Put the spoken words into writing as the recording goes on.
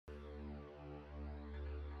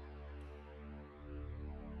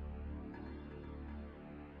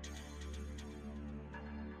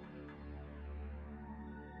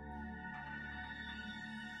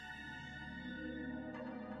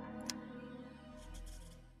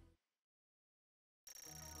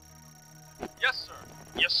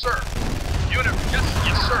Yes, sir. Unit, yes,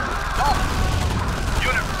 yes, sir. Acknowledged.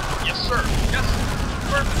 Unit, yes, sir. Yes,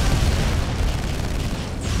 affirmative.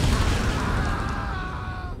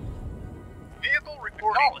 Vehicle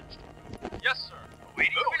reporting. Acknowledged. Yes, sir.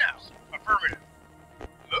 Awaiting moving orders. Out. Affirmative.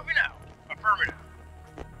 Moving out. Affirmative.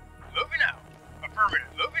 Moving out. Affirmative.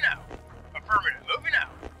 Moving out. Affirmative. Moving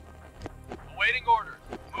out. Awaiting orders.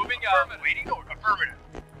 Moving out. Awaiting orders. Affirmative.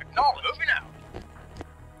 Acknowledged. Moving out.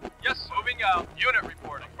 Yes, moving out. Unit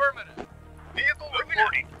reporting. Affirmative. Vehicle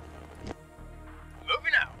reporting.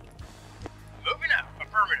 Moving out. Moving out.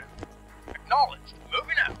 Affirmative. Acknowledged.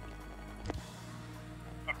 Moving out.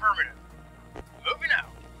 Affirmative. Moving out.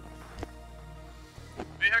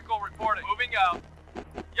 Vehicle reporting. Moving out.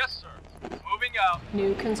 Yes, sir. Moving out.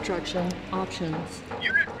 New construction options.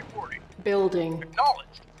 Unit reporting. Building.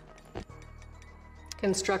 Acknowledged.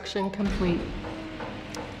 Construction complete.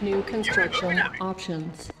 New construction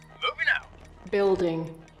options. Moving out. Building.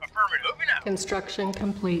 Affirmative. Moving out. Construction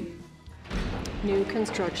complete. New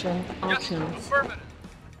construction options. Yes, affirmative.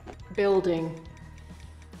 Building.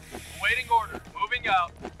 Awaiting order. Moving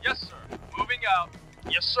out. Yes, sir. Moving out.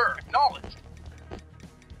 Yes, sir. Acknowledged.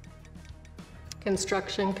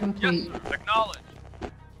 Construction complete. Yes, sir. Acknowledged.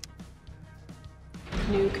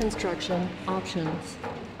 New construction options.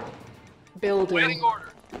 Building. Awaiting order.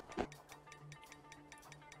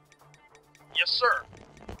 Yes, sir.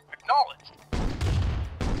 Acknowledged.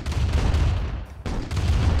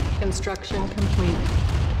 Construction complete.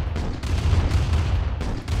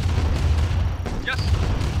 Yes,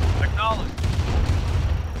 sir. Acknowledged.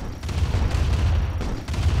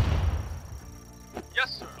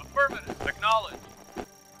 Yes, sir. Affirmative. Acknowledged.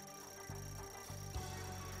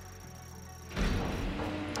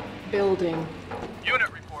 Building.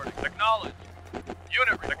 Unit reporting. Acknowledged.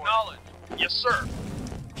 Unit reporting. Acknowledged. Yes, sir.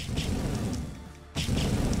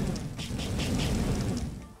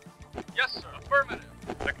 Yes, sir. Affirmative.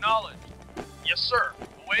 Acknowledged. Yes, sir.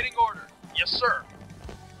 Awaiting orders. Yes, sir.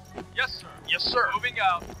 Yes, sir. Yes, sir. Moving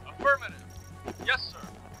out. Affirmative. Yes,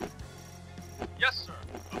 sir. Yes, sir.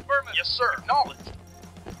 Affirmative. Yes, sir. Acknowledged.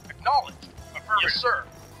 Acknowledged. Affirmative. Yes, sir.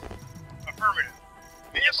 Affirmative.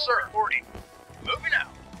 Yes, sir. Reporting. Moving out.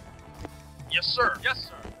 Yes, sir. Yes,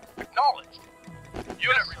 sir. Acknowledged.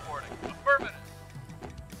 Unit reporting. Affirmative.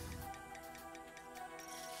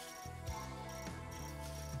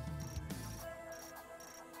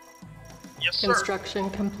 Yes, sir. Construction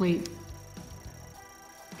complete.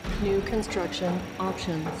 New construction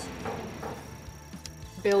options.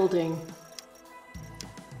 Building.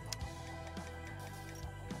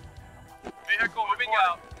 Vehicle moving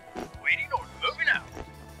out. Waiting order. Moving out.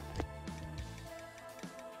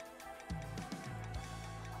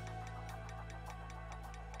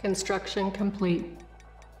 Construction complete.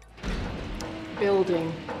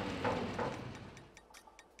 Building.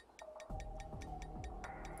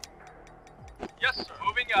 Yes, sir.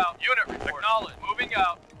 Moving out. Unit report. Acknowledged. Moving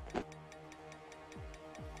out.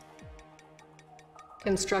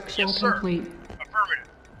 Construction Yes, sir. complete. Affirmative.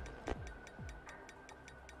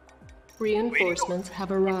 Reinforcements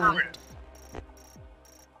have arrived. Affirmative.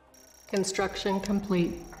 Construction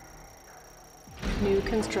complete. New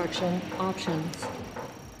construction options.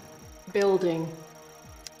 Building.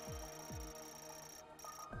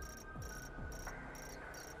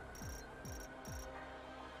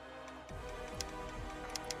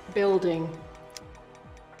 Building.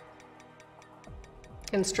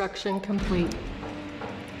 Construction complete.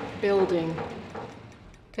 Building.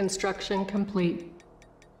 Construction complete.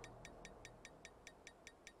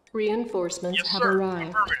 Reinforcements Yes, have sir. arrived.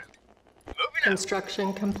 Affirmative. Moving out.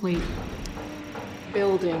 Construction complete.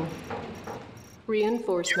 Building.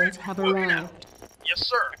 Reinforcements Unit have moving arrived. out. Yes,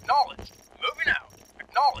 sir. Acknowledged. Moving out.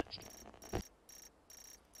 Acknowledged.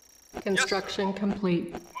 Construction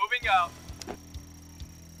complete. Moving out.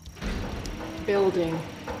 Building.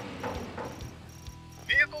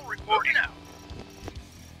 Vehicle reporting out.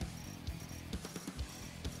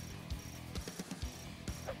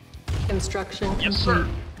 Construction complete. Yes, sir.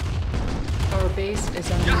 Our base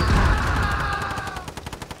is under Yes. attack.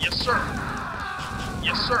 Yes, sir.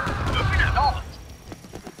 Yes, sir. Moving out. Acknowledged.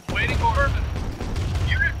 Waiting order.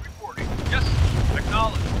 Unit reporting. Yes.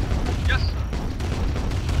 Acknowledged. Yes, sir.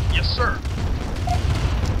 Yes, sir.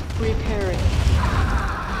 Repairing.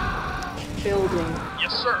 Building.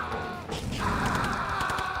 Yes, sir.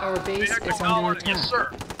 Our base Vehicle is under acknowledged. attack. Yes,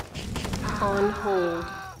 sir. On hold.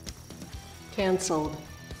 Cancelled.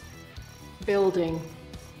 Building.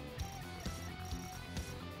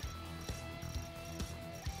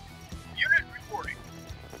 Unit reporting.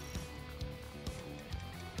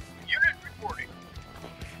 Unit reporting.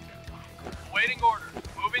 Waiting orders.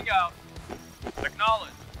 Moving out.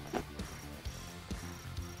 Acknowledged.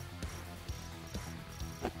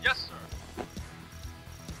 Yes, sir.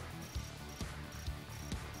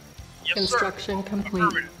 Yes, Construction sir. complete.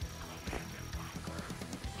 Affirmative.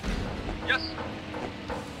 Yes, sir.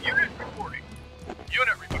 Unit reporting.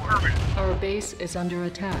 Unit reporting. Affirmative. Our base is under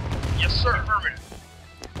attack. Yes, sir. Affirmative.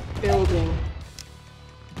 Building.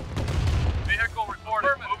 Vehicle reporting.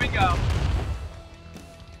 Moving out.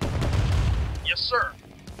 Yes, sir.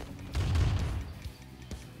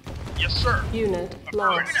 Yes, sir. Unit Affirmative.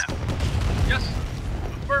 lost. Yes, sir.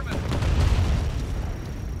 Affirmative.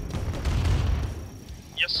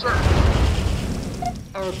 Yes, sir.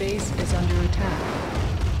 Our base is under attack.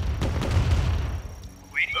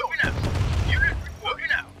 Waiting. Moving out. Unit reporting.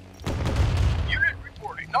 Moving out. Unit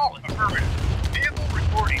reporting. Knowledge. Affirmative. Vehicle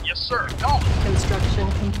reporting. Yes, sir. Knowledge. Construction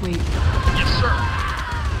complete. Yes, sir.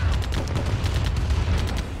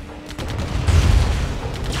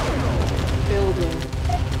 Building.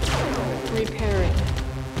 Repairing.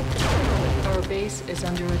 Our base is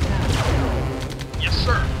under attack. Yes,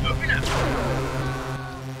 sir. Moving out.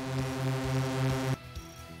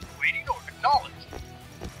 Waiting order. Acknowledged.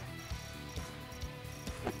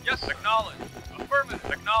 Yes, acknowledged.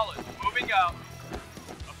 Affirmative. Acknowledged. Moving out.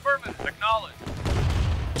 Affirmative. Acknowledged.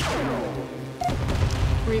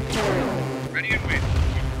 Repairing. Ready and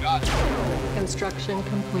waiting. Got it. Construction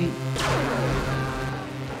complete.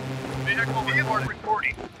 Vehicle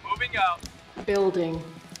reporting. Moving out. Building.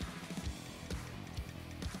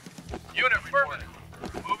 Unit affirmative.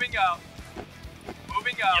 Moving out.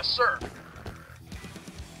 Moving out. Yes, sir.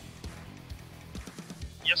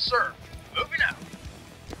 Yes, sir. Moving out.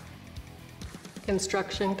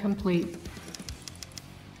 Construction complete.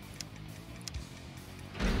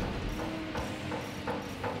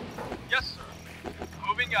 Yes, sir.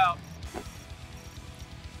 Moving out.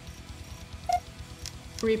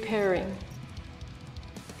 Repairing.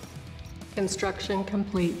 Construction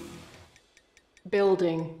complete.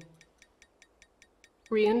 Building.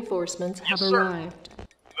 Reinforcements have Yes, sir. arrived.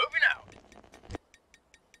 Moving out.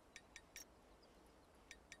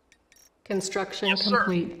 Construction Yes, sir.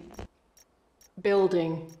 complete.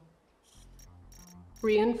 Building.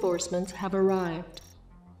 Reinforcements have arrived.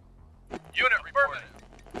 Unit affirmative.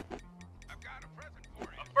 I've got a present for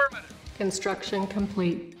you. Affirmative. Construction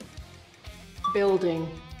complete. Building.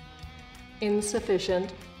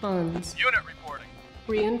 Insufficient funds. Unit reporting.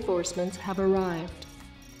 Reinforcements have arrived.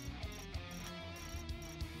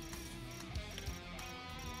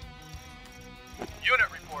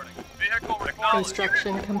 Unit reporting. Vehicle reporting.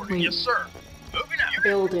 Construction Unit reporting. complete. Yes, sir. Moving out. Unit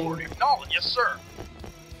Building. reporting. Acknowledged. Yes, sir.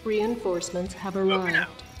 Reinforcements have Moving out.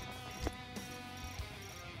 arrived.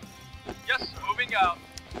 Yes, sir. Moving out.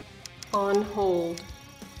 On hold.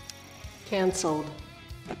 Cancelled.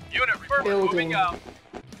 Unit reporting. Building. Moving out.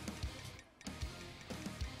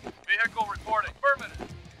 Vehicle reporting.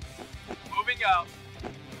 Affirmative. Moving out.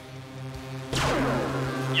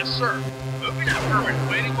 Yes, sir. Moving out. Affirmative.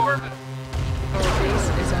 Waiting orbit. Our base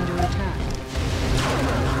is under attack.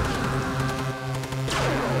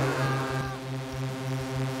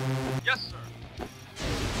 Yes, sir.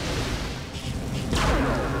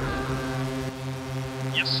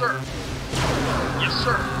 Yes, sir. Yes,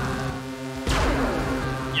 sir.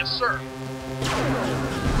 Yes, sir.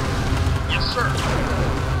 Yes, sir.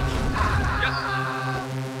 Yes, sir.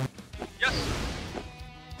 Yes, sir.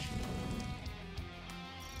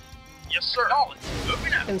 Yes, sir. Knowledge.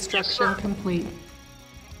 Moving out. Construction Yes, sir. complete.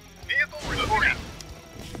 Vehicle reporting.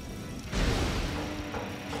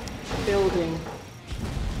 Building.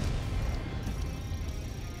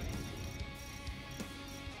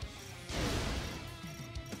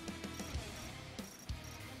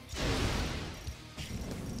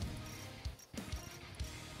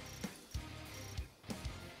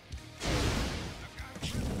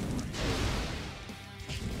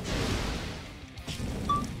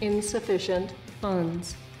 Insufficient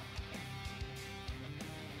funds.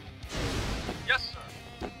 Yes,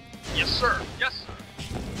 sir. Yes, sir. Yes, sir.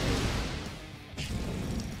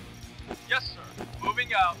 Yes, sir.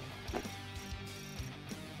 Moving out.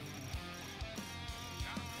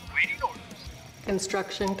 Waiting orders.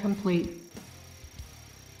 Construction complete.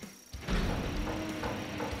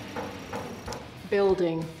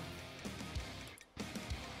 Building.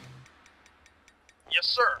 Yes,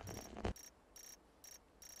 sir.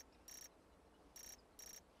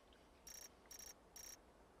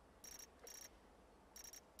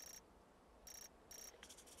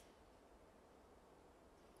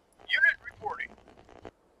 Unit reporting.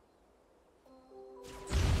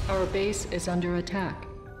 Our base is under attack.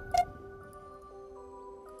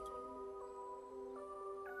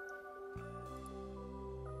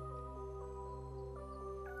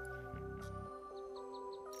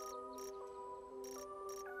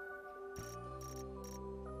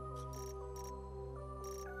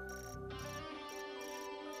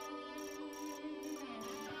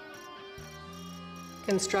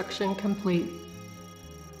 Construction complete.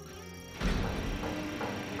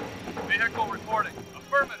 Vehicle reporting.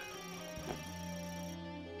 Affirmative.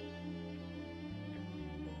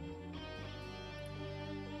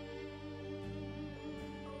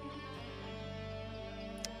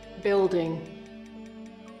 Building.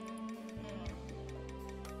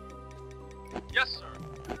 Yes,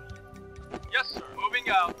 sir. Yes, sir. Moving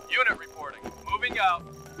out. Unit reporting. Moving out.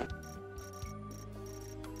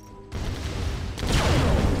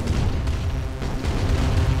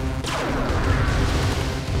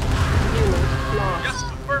 Unit lost. Yes,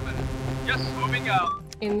 affirmative. Yes, moving out.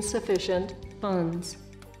 Insufficient funds.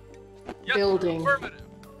 Yes, Building. Sir, affirmative.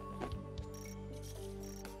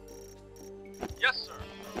 Yes, sir.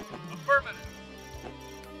 Affirmative.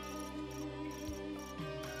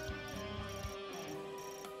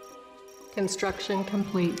 Construction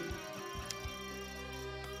complete.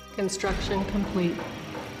 Construction complete.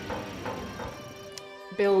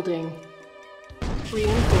 Building.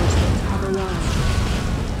 Reinforcements have arrived.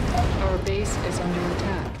 Our base is under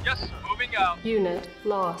attack. Yes, sir. Moving out. Unit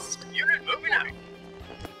lost. Unit moving out.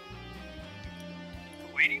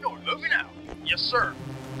 Waiting or moving out. Yes, sir.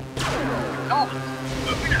 Acknowledged.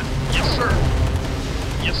 Moving out. Yes, sir.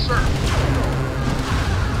 Yes, sir.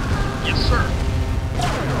 Yes, sir.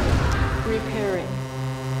 Repairing.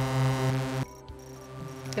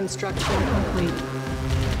 Construction complete.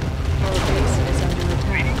 Our base is under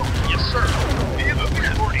Waiting. attack. Yes, sir. Moving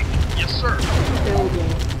out. Reporting. Yes, sir. Building.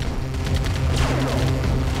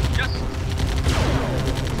 Yes, sir.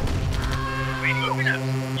 Waiting. Moving out.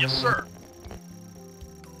 Yes, sir.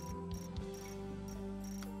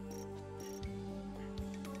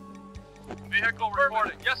 Vehicle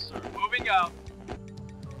reporting. Yes, sir. Moving out.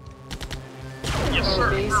 Yes, Our sir.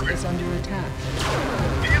 base Affirmative. is under attack.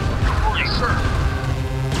 Vehicle reporting. Yes, sir.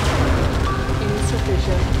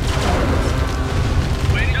 Insufficient funds.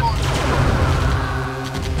 Waiting. Yes,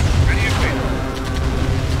 ready and waiting.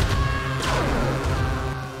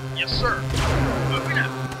 Yes, sir. Moving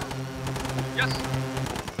out. Yes, sir.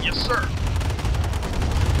 Yes, sir.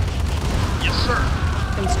 Yes, sir.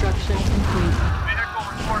 Construction complete. Vehicle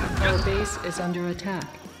reporting. Our Yes, sir. base is under attack.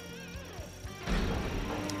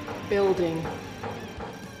 Building.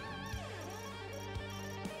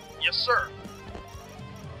 Yes, sir.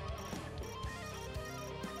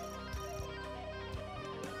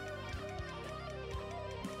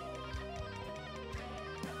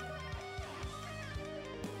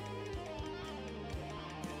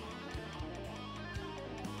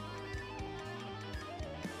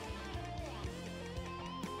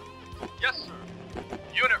 Yes, sir.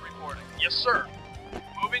 Unit reporting. Yes, sir.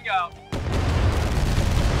 Moving out.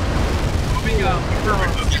 Moving out.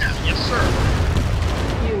 Affirmative. Moving out. Yes,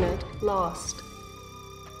 sir. Unit lost.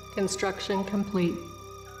 Construction complete.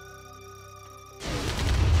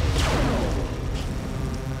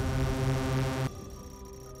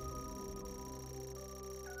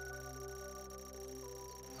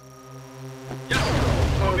 Yes,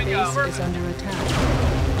 sir. Our Moving base out. is under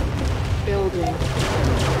attack. Building.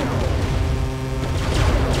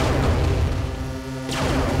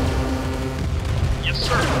 Yes,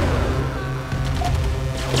 sir.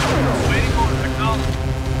 Waiting order. Acknowledged.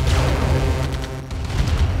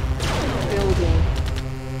 Building.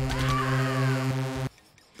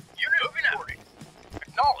 Unit moving out.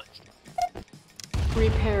 Acknowledged.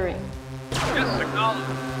 Repairing. Yes,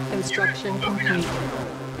 acknowledged. Construction complete.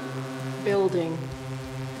 Building.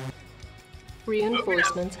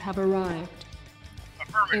 Reinforcements have arrived.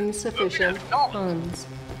 Affirmative. Insufficient Moving out. Acknowledged. funds.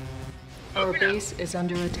 Our Moving out. base is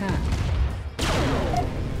under attack.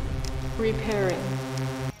 Repairing.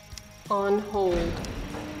 On hold.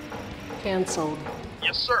 Cancelled.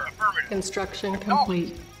 Yes, sir. Affirmative. Construction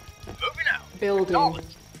complete. Moving out. Building.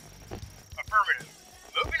 Acknowledged. Affirmative.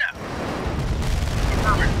 Moving out.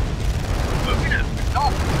 Affirmative. Moving out.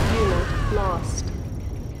 Acknowledged. Unit lost.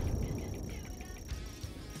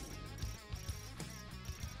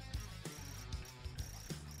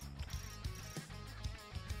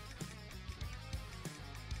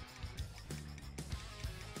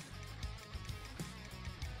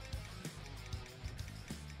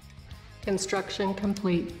 Construction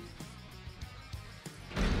complete.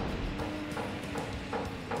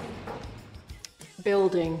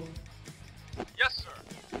 Building. Yes,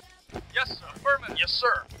 sir. Yes, sir. Affirmative. Yes,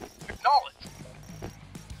 sir. Acknowledged.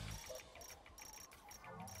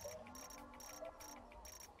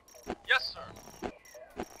 Yes, sir.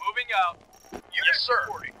 Moving out. Yes, sir.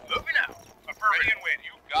 Reporting. Moving out. Affirmative. Ready and waiting.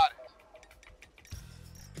 You got it.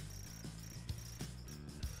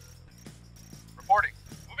 Reporting.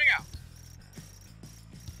 Moving out.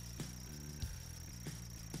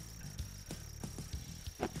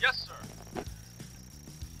 Yes, sir.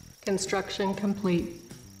 Construction complete.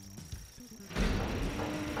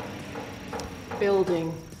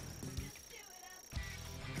 Building.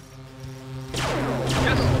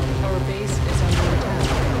 Yes, sir. Our base is under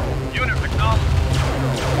attack. Unit acknowledged.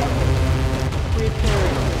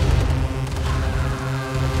 Repairing.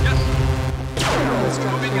 Yes, sir.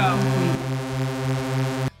 Construction Moving out. complete.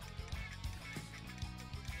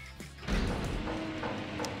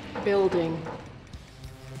 Building.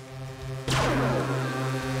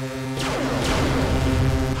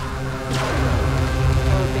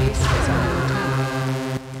 Our base is under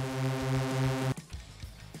attack.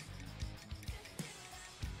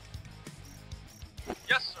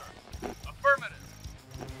 Yes, sir. Affirmative.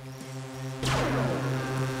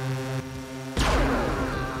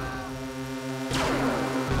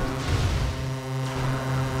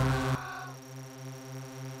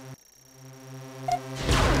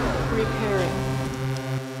 Repairing.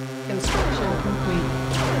 Construction complete.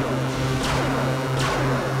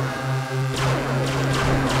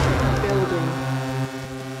 Building.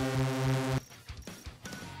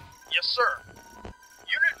 Yes, sir.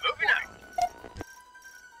 Unit moving out.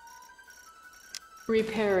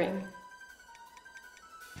 Repairing.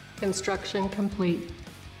 Construction complete.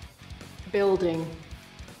 Building.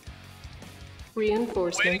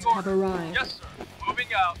 Reinforcements Waiting have order. arrived. Yes, sir. Moving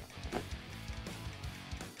out.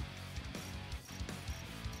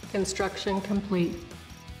 Construction complete.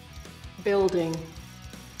 Building.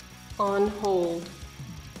 On hold.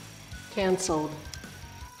 Cancelled.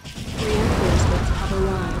 Reinforcements have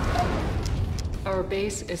arrived. Our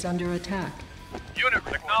base is under attack. Unit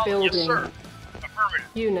acknowledged. Building. Yes, sir. Affirmative.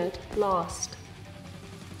 Unit lost.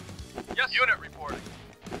 Yes, unit reporting.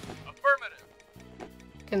 Affirmative.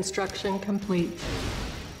 Construction complete.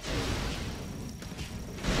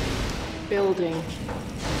 Building.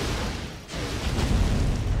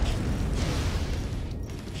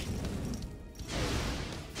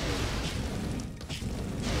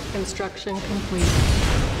 Construction complete.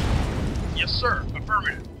 Yes, sir.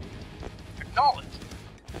 Affirmative. Acknowledged.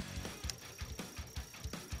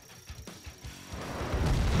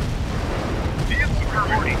 Vehicle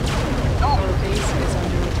reporting. Our Acknowledged. base is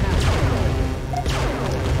under attack.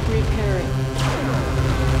 Repairing.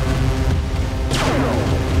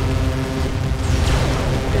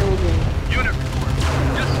 Building. Unit report.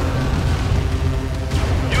 Yes, sir.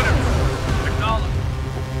 Unit report. Acknowledged.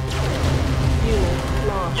 Unit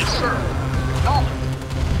lost. Yes, sir. Acknowledged.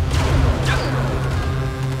 Yes, sir.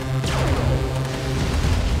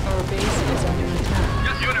 Our base is under attack.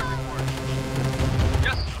 Yes, unit report.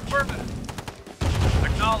 Yes, affirmative.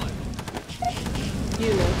 Acknowledged.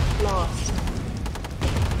 Unit lost.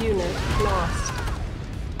 Unit lost.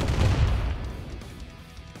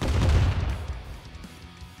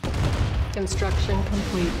 Construction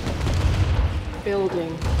complete.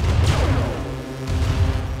 Building.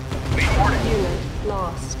 Reporting. Unit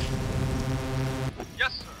lost.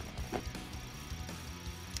 Yes, sir.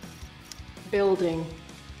 Building.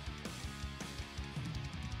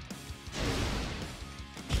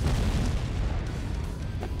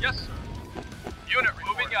 Yes, sir. Unit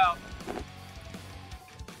moving out.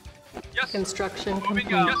 Yes, sir. Construction Moving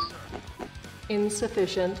complete. out. Yes, sir.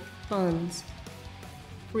 Insufficient funds.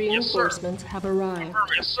 Yes, Reinforcements have arrived.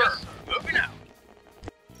 Affirmative. Yes, sir. Moving out.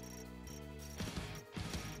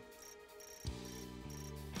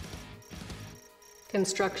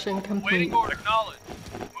 Construction complete. Waiting order. Acknowledged.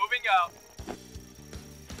 Moving out.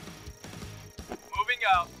 Moving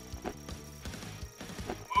out.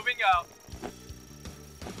 Moving out.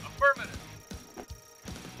 Affirmative.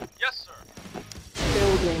 Yes, sir.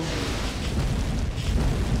 Building.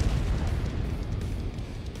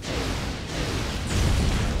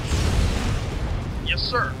 Yes,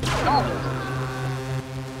 sir. Acknowledged.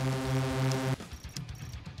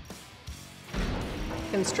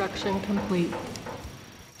 Construction complete.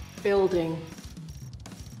 Building.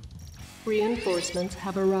 Reinforcements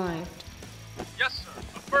have arrived. Yes, sir.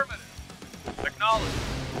 Affirmative. Acknowledged.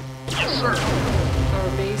 Yes, sir. Our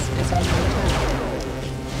base is under attack.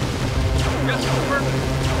 Yes, affirmative.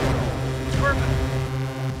 Affirmative.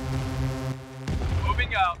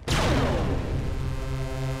 Moving out.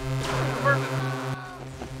 Affirmative.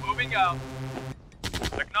 Moving out.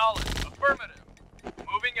 Acknowledged. Affirmative.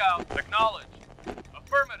 Moving out. Acknowledged.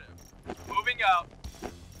 Affirmative. Moving out.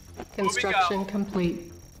 Construction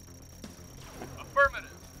complete.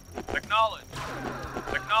 Affirmative. Acknowledged.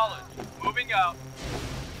 Acknowledged. Moving out.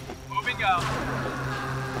 Moving out.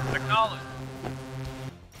 Acknowledged.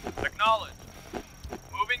 Acknowledged.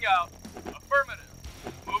 Moving out. Affirmative.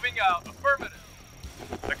 Moving out. Affirmative.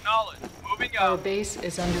 Acknowledged. Moving Our out. base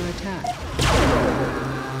is under attack.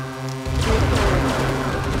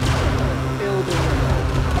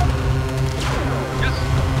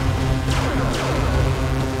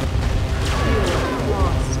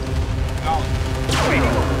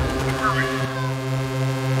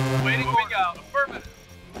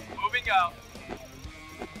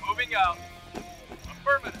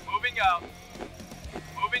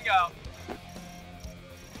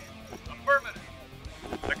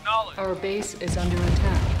 Acknowledged. Our base is under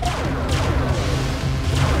attack.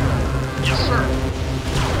 Yes, sir.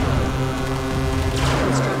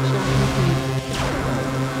 Construction complete.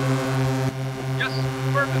 Yes,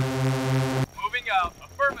 affirmative. Moving out.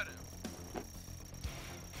 Affirmative.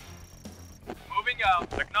 Moving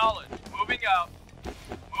out. Acknowledged. Moving out.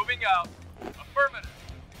 Moving out. Affirmative.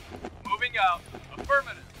 Moving out.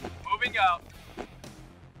 Affirmative. Moving out.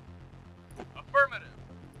 Affirmative.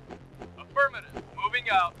 Affirmative. Moving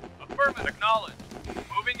out. Affirmative. Acknowledged.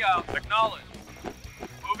 Moving out. Acknowledged.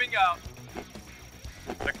 Moving out.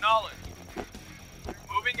 Acknowledged.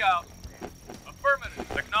 Moving out.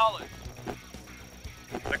 Affirmative. Acknowledged.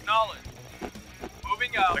 Acknowledged.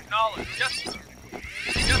 Moving out. Acknowledged. Yes, sir.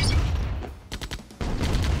 Yes, sir.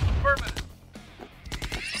 Affirmative.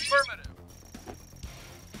 Affirmative.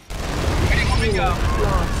 Moving out.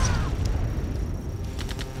 Lost.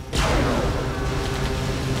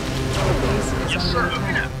 Our base is Yes, under sir.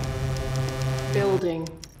 Moving attack. out. Building.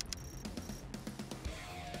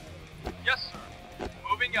 Yes, sir.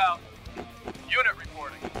 Moving out. Unit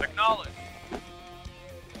reporting. Acknowledged.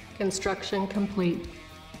 Construction complete.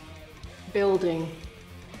 Building.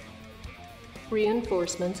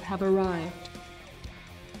 Reinforcements have arrived.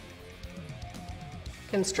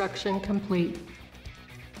 Construction complete.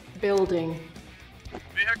 Building.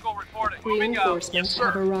 Vehicle reporting. Moving out. Yes, Reinforcements sir.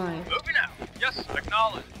 have arrived. Moving out. Yes, sir.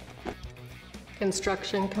 Acknowledged.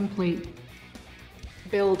 Construction complete.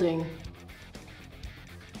 Building.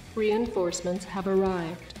 Reinforcements have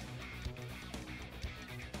arrived.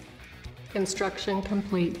 Construction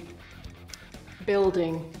complete.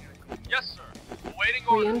 Building. Yes, sir. Awaiting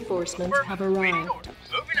orders. Reinforcements have Awaiting arrived. orders.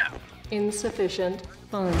 Moving out. Insufficient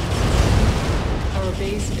funds. Our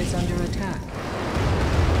base is under attack.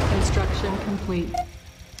 Construction complete.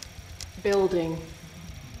 Building.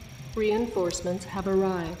 Reinforcements have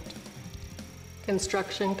arrived.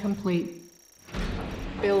 Construction complete.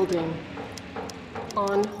 Building.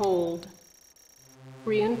 On hold.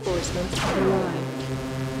 Reinforcements have arrived.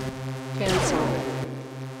 Cancel.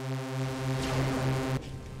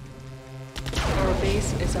 Our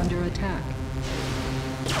base is under attack.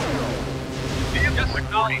 Yes,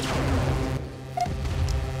 acknowledged.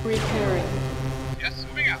 Repairing. Yes,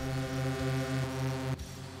 moving out.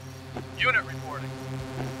 Unit reporting.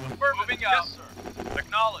 Affirmative. Moving out. Yes, sir.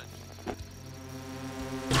 Acknowledged.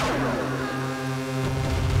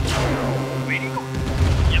 Waiting.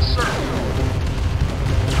 Yes, sir. Our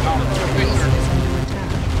Acknowledged. base Yes, sir. is under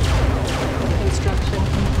attack. Construction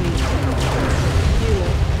complete.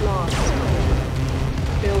 Unit lost.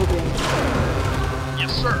 Building.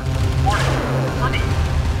 Yes, sir. Reporting. Affirmative.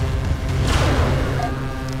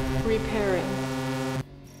 Repairing.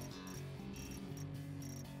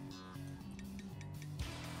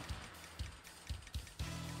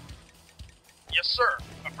 Yes, sir.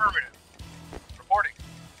 Affirmative. Reporting.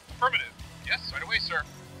 Affirmative. Yes, right away, sir.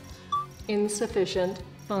 Insufficient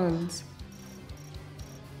funds.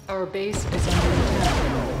 Our base is under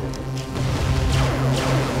attack.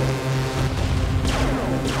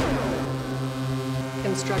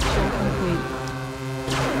 Construction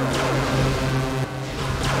complete.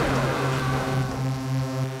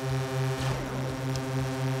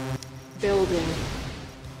 Building.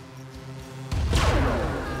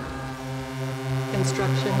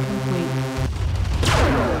 Construction complete.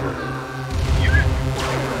 Unit.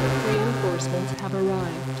 Reinforcements have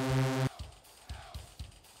arrived.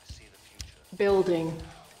 Building.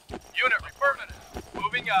 Unit affirmative.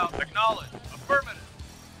 Moving out. Acknowledged. Affirmative.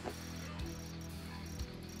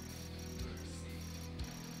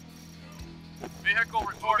 Vehicle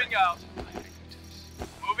reporting. Moving out.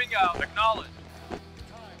 Moving out. Acknowledged.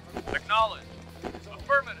 Acknowledged.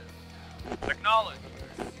 Affirmative. Acknowledged.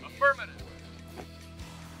 Affirmative.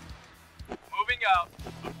 Moving out.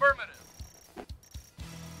 Affirmative.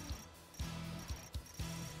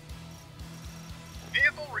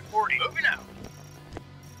 Vehicle reporting. Moving out.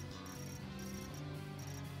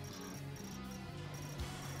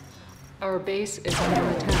 Our base is under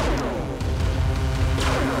attack.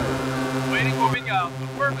 Waiting. Moving out.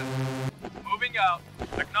 Affirmative. Moving out.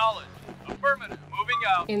 Acknowledged. Affirmative. Moving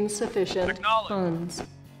out. Insufficient Acknowledged. funds.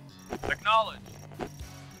 Acknowledged.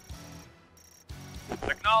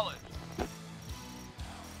 Acknowledged.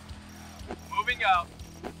 Moving out.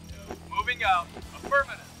 Moving out.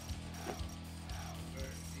 Affirmative.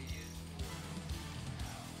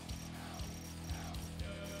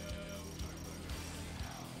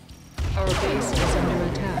 Our base is under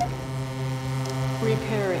attack.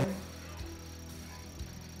 Repairing.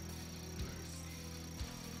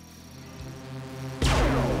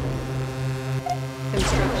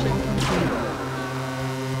 Construction complete.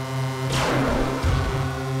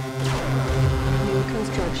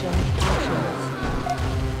 Construction options.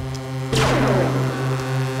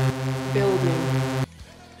 Repairing. Building.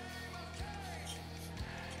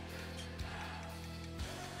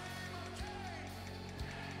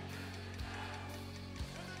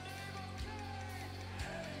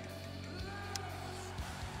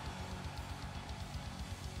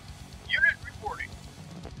 Unit reporting.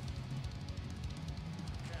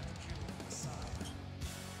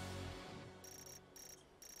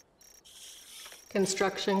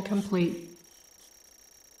 Construction complete.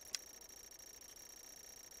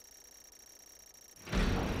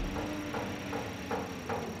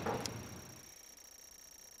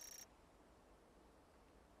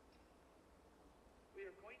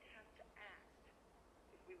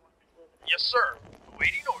 Yes, sir.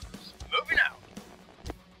 Awaiting orders. Moving out.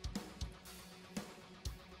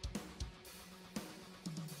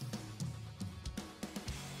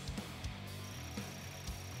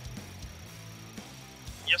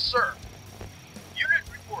 Yes, sir. Unit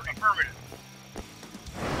reporting. Affirmative.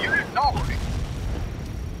 Unit acknowledged.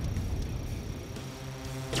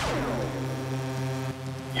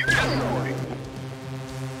 Unit reporting.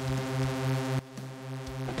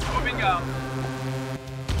 Moving out.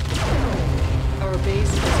 Our base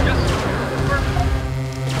is Yes, under sir. attack. Affirmative.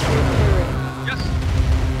 Repairing. Yes,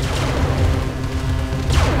 sir.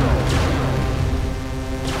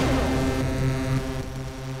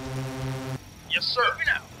 Yes, sir. Moving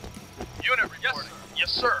out. Unit reporting.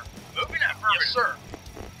 Yes, sir. Moving out. Yes, sir.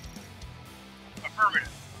 Affirmative.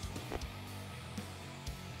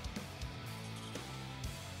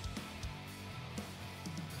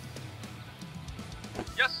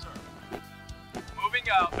 Yes, sir. Moving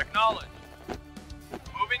out. Acknowledged.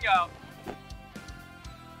 Moving out.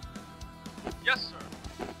 Yes,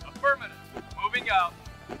 sir. Affirmative. Moving out.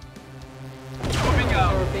 Moving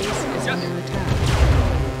out. Our base is Yes. under attack.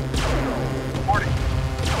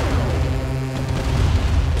 Reporting.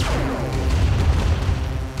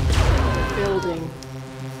 Building.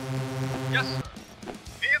 Yes, sir.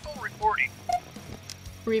 Vehicle reporting.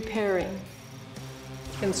 Repairing.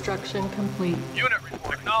 Construction complete. Unit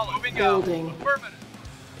report. Acknowledged. Moving Building. out.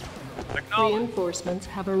 Affirmative. Acknowledged. Reinforcements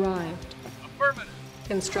have arrived. Affirmative.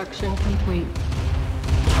 Construction complete.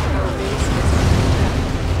 Our base is under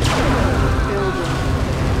attack. Building.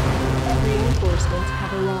 Reinforcements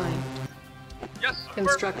have arrived. Yes, sir.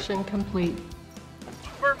 Construction complete.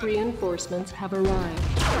 Affirmative. Reinforcements have arrived.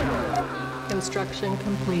 Construction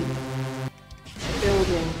complete.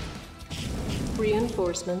 Building.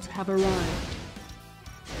 Reinforcements have arrived.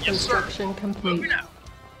 Yes, sir. Construction complete. Moving out.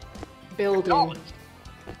 Building. Acknowledged.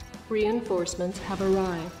 Reinforcements have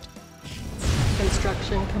arrived.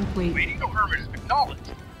 Construction complete. Waiting affirmative.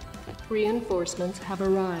 Acknowledged. Reinforcements have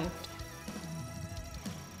arrived.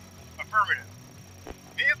 Affirmative.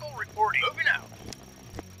 Vehicle reporting. Moving out.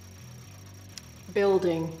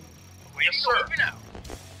 Building. Waiting, yes, sir. Moving out.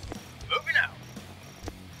 Moving out.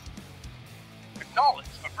 Acknowledged.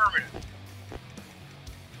 Affirmative.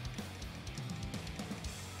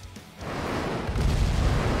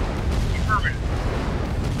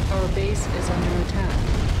 Affirmative. Our base is under attack.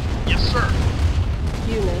 Yes, sir.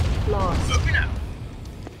 Unit lost. Moving out.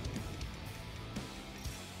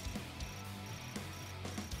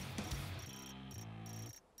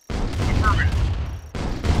 Affirmative.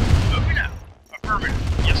 Moving out.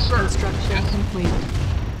 Affirmative. Yes, sir. Construction Yes. complete.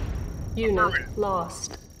 Unit Affirmative.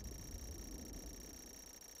 lost.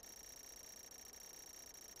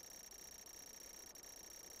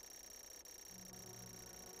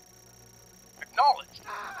 Acknowledged.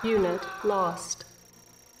 Unit lost.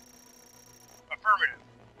 Affirmative.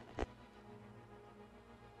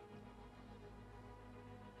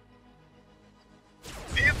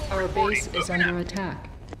 Vehicle Our reporting. base is Moving under out. attack.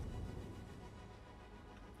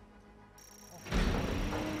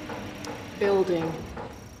 Building.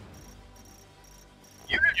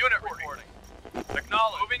 Unit reporting.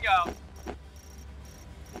 Acknowledged. Moving out.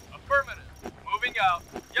 Affirmative. Moving out.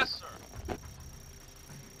 Yes, sir.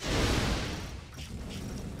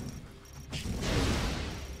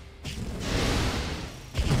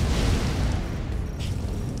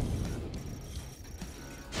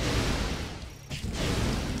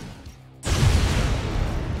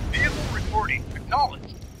 Vehicle reporting.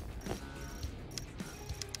 Acknowledged.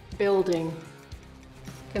 Building.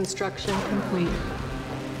 Construction complete.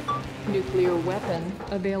 Nuclear weapon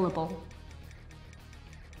available.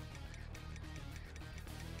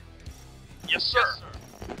 Yes, sir. Yes,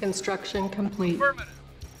 sir. Construction complete. Affirmative.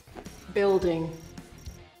 Building.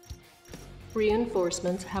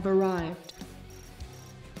 Reinforcements have arrived.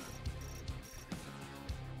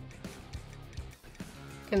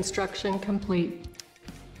 Construction complete.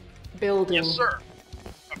 Building. Yes, sir.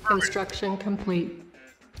 Construction complete.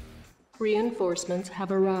 Reinforcements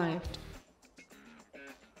have arrived.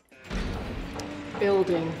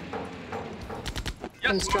 Building.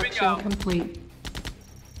 Yes, Construction moving out. complete.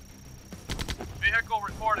 Vehicle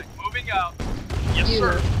reporting. Moving out. Yes,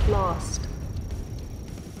 Unit sir. lost.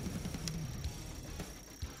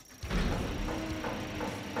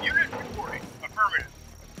 Unit reporting. Affirmative.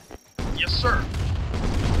 Yes, sir.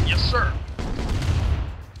 Yes, sir.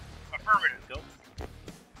 Affirmative. Nope.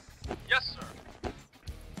 Yes, sir.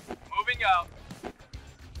 Moving out.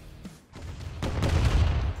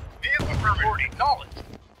 Vehicle affirmative. Acknowledged.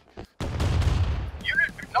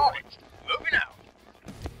 Unit acknowledged. Moving out.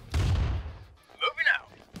 Moving out.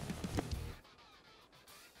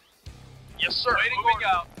 Yes, sir. Moving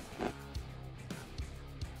out.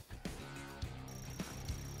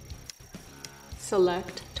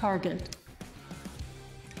 Select target.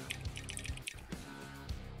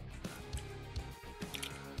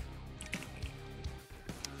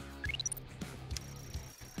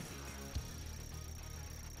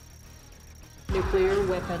 Nuclear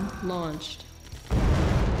weapon launched.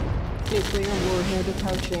 Nuclear warhead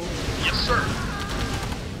approaching. Yes, sir.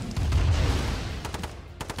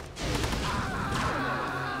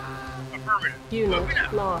 Affirmative. Unit Moving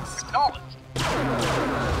out. lost. Acknowledged.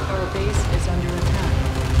 Our base is under attack.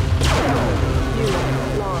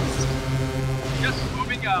 Unit lost. Yes,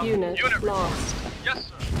 moving out. Unit lost. Yes,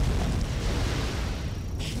 sir.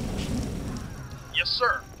 Yes,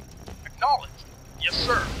 sir. Acknowledged. Yes,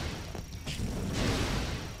 sir.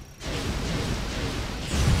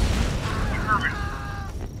 Affirmative.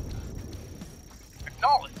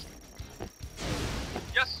 Acknowledged.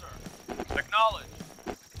 Yes, sir. Acknowledged.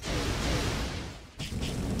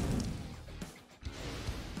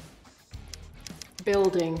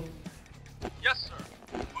 Building. Yes,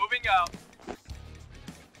 sir. Moving out.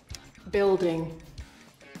 Building.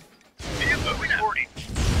 Vehicle reporting.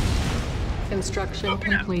 Construction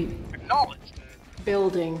Moving out. complete. Acknowledged.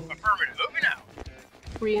 Building. Affirmative. Moving out.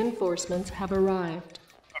 Reinforcements have arrived.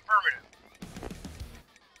 Affirmative.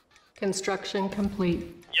 Construction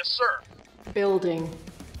complete. Yes, sir. Building.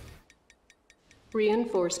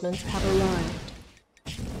 Reinforcements have arrived.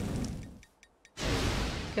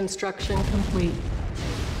 Construction complete.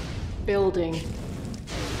 Building.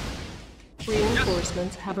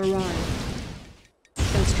 Reinforcements have arrived.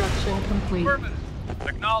 Construction complete. Affirmative.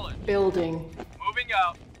 Acknowledged. Building. Moving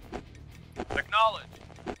out. Acknowledged.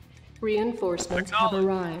 Reinforcements have Acknowledged.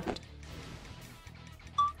 arrived.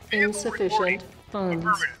 Vehicle Insufficient reporting. funds.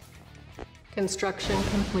 Affirmative. Construction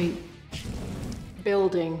complete.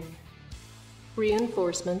 Building.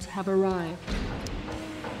 Reinforcements have arrived.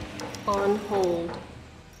 On hold.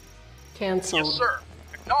 Cancelled. Yes, sir.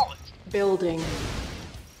 Acknowledged. Building.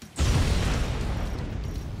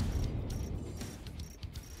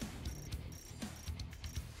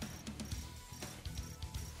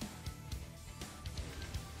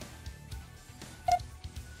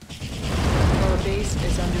 Our base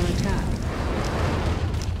is under attack.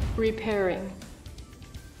 Repairing.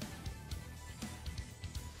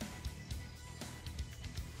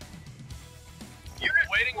 Unit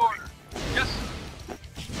waiting order. Yes, sir.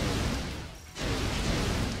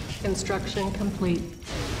 Construction complete.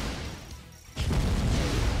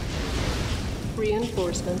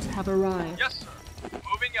 Reinforcements have arrived. Yes, sir.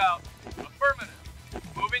 Moving out. Affirmative.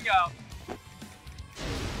 Moving out.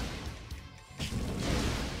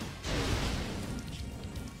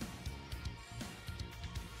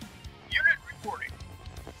 Unit reporting.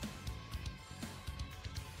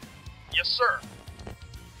 Yes, sir.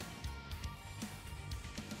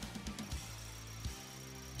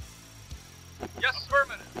 Yes,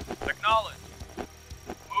 affirmative. Acknowledged.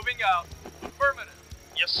 Moving out. Affirmative.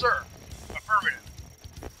 Yes, sir. Affirmative.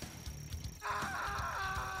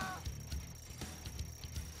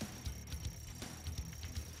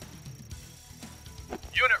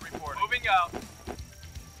 Unit report. Moving out.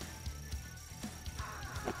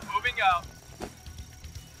 Moving out.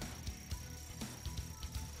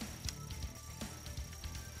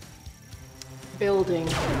 Building.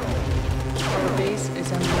 Our base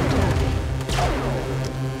is under attack.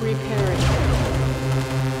 Repairing.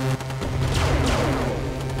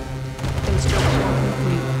 Construction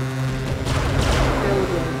complete.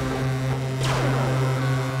 Building.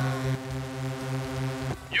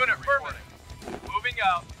 Unit reporting. Moving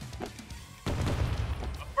out.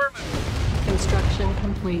 Affirmative. Construction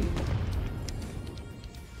complete.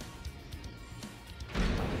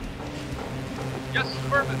 Yes,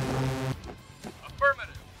 affirmative.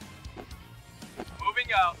 Affirmative.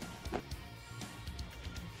 Moving out.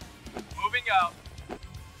 Moving out.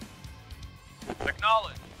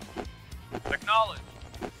 Acknowledge. Acknowledge.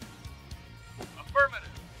 Affirmative.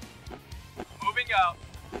 Moving out.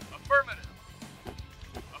 Affirmative.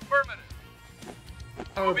 Affirmative.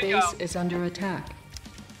 Our Moving base out. is under attack.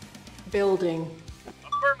 Building.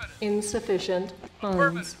 Affirmative. Insufficient funds.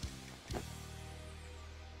 Affirmative.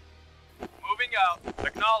 Moving out.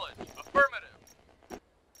 Acknowledge. Affirmative.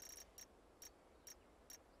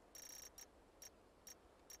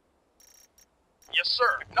 Yes, sir.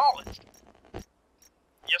 Acknowledged.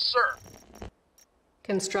 Yes, sir.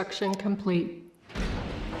 Construction complete.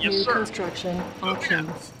 Yes, New sir. construction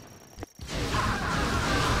options.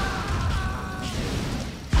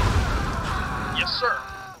 Yes, sir.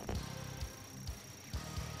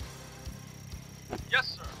 Yes,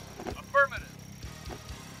 sir. Affirmative.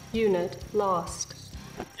 Unit lost.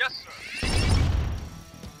 Yes, sir.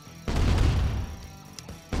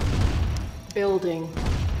 Building.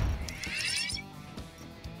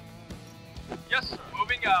 Yes, sir.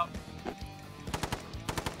 Moving out.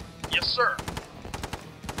 Yes, sir.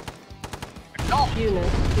 Acknowledged.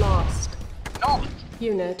 Unit lost. Acknowledged.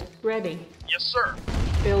 Unit ready. Yes, sir.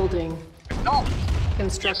 Building. Acknowledged.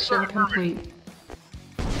 Construction Yes, sir. complete.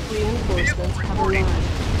 Reinforcements Vehicle have reporting.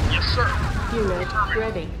 arrived. Yes, sir. Unit Affirmative.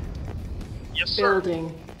 ready. Yes, sir.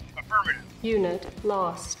 Building. Affirmative. Unit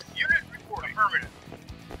lost. Unit reporting. Affirmative.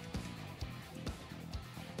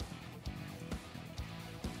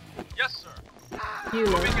 Yes, sir. Unit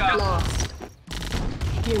Moving out. lost.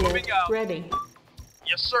 Unit Moving out. ready.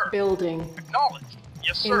 Yes, sir. Building. Acknowledged.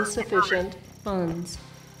 Yes, sir. Insufficient funds.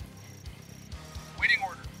 Affirmative. Waiting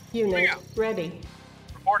order. Moving Unit out. ready.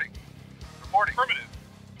 Reporting. Reporting. Affirmative.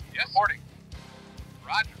 Yes. Reporting.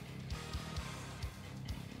 Roger.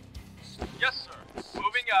 Yes, sir.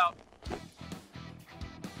 Moving out.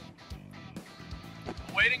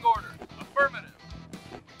 Awaiting order. Affirmative.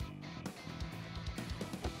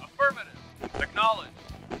 Affirmative. Acknowledge.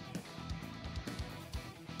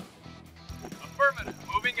 Affirmative.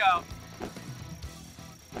 Moving out.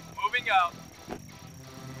 Moving out.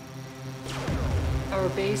 Our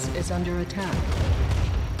base is under attack.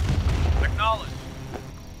 Acknowledge.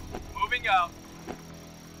 Moving out.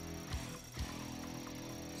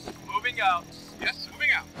 Moving out. Yes, moving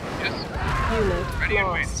out. Yes, sir. Unit Ready and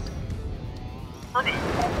waiting. lost.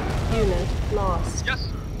 Affirmative. Unit lost. Yes,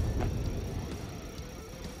 sir.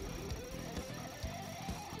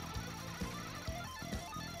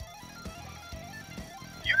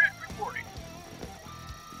 Unit reporting.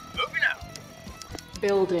 Moving out.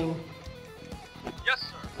 Building. Yes,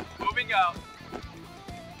 sir. Moving out.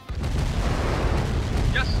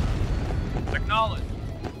 Yes, sir. Acknowledge.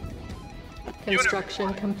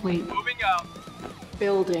 Construction complete. Moving out.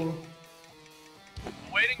 Building.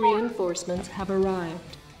 Awaiting order. Reinforcements have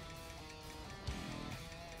arrived.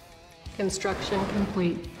 Construction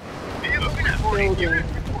complete. Moving out. Reporting. Building. Unit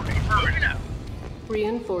reporting. Moving out.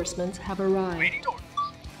 Reinforcements have arrived. Waiting orders.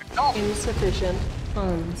 Acknowledge. Insufficient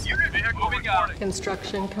funds. Unit vehicle moving out.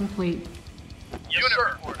 Construction complete. Yes, Unit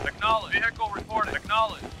sir. Report. Acknowledge. Vehicle reporting.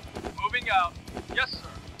 Acknowledge. Moving out. Yes, sir.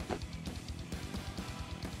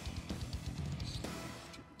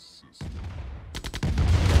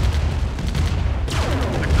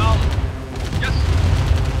 Acknowledge. Yes, sir.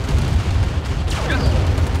 Yes, sir.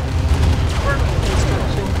 Affirmative.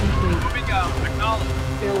 Construction complete. Moving out. Acknowledge.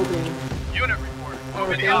 Building. Unit reporting. Our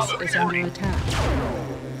Moving out. base is under Reporting. attack.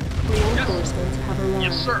 Reinforcements have arrived.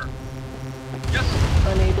 Yes, sir. Yes,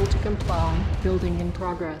 sir. Unable to comply. Building in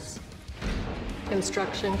progress.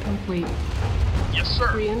 Construction complete. Yes,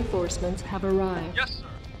 sir. Reinforcements have arrived. Yes, sir.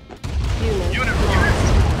 Unit Unit lost.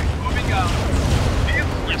 reporting. Moving out.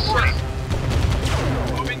 Vehicle yes, sir.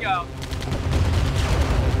 Moving out.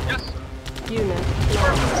 Yes, sir. Unit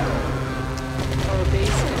lost. Our base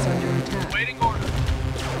is under attack. Waiting order.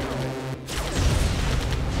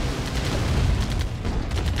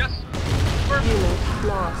 Yes, sir. Affirmative. Unit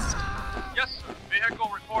lost. Yes, sir. Vehicle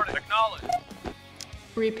reporting. Acknowledge.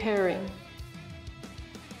 Repairing.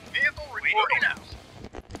 Vehicle reporting out.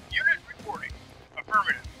 Unit reporting.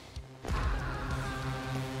 Affirmative.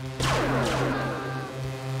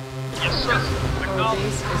 Yes, sir. Our Acknowledge.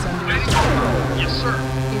 base is under Waiting attack. order. Yes, sir.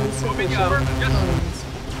 Insufficient out. Yes, sir. funds.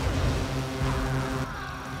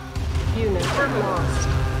 Unit lost.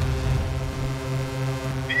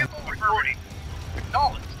 Vehicle reporting.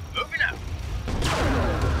 Acknowledge. Moving out.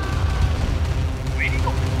 Waiting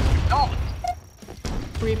order. Acknowledge.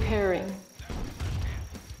 Repairing.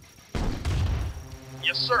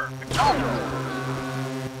 Yes, sir. Acknowledge.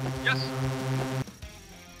 Yes, sir.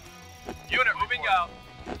 Unit moving out.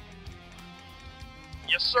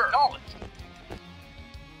 Yes, sir. Acknowledge.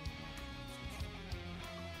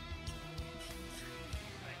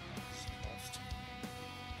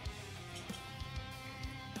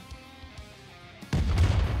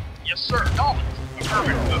 Yes, sir. Acknowledged.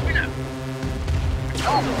 Affirmative. Moving out.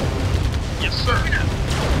 Acknowledged. Yes, sir. Moving out.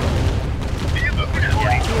 Moving out.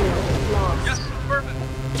 Unit lost. Yes, affirmative.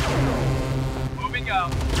 Moving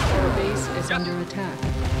out. Our base is Yes. under attack.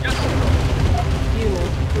 Yes,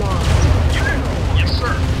 Unit lost. unit. Yes,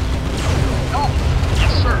 sir. Acknowledged.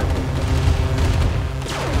 Yes, sir.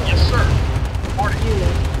 Yes, sir. Reporting.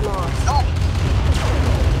 Unit lost. Acknowledged.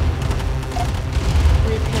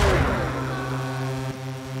 Repairing.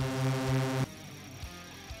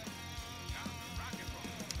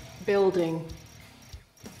 Building.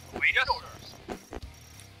 Wait, yes, orders.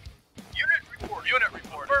 Unit report. Unit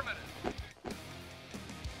report. Affirmative.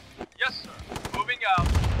 Yes, sir. Moving out.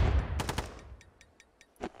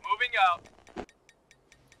 Moving out.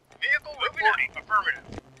 Vehicle reporting. Affirmative.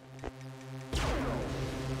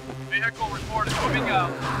 Vehicle reporting. Moving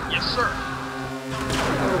out. Yes, sir.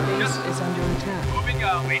 Our base Yes. is under attack. Moving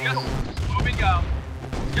out. Wait, yes. Moving out.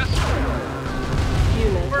 Yes, sir.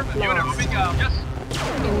 Unit Affirmative. Unit lost. moving out. Yes.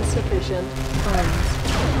 Insufficient funds.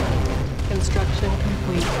 Construction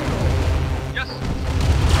complete. Yes.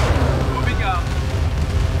 Moving out.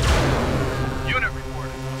 Unit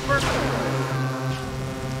reporting. Affirmative.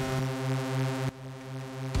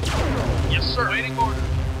 Yes, sir. Waiting order.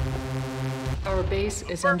 Our base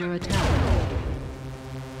is under attack.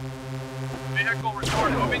 Vehicle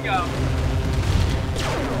reporting. Moving out.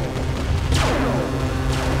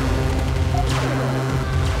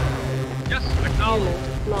 Yes, acknowledged.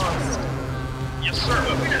 Unit lost. Yes, sir.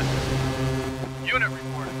 Moving out. Unit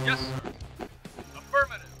reporting. Yes, sir.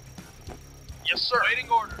 Affirmative. Yes, sir. Waiting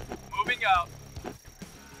order. Moving out.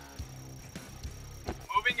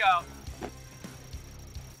 Moving out.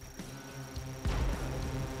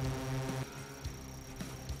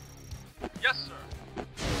 Yes, sir.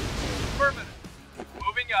 Affirmative.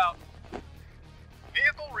 Moving out.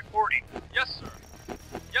 Vehicle reporting. Yes, sir.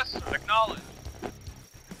 Yes, sir. Acknowledged.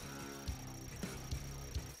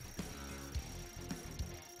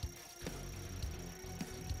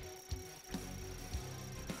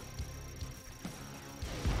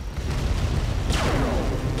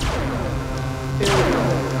 Building.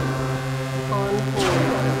 On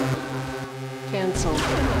hold. Cancel.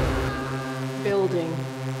 Building.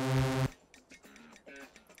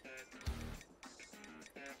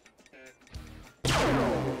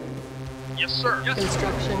 Yes, sir. Yes.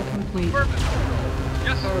 Construction complete. Affirmative.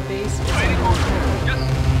 Yes, sir. Our base is Waiting under order. attack. Yes,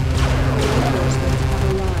 sir. Reinforcements have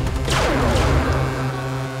arrived.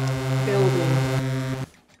 Building.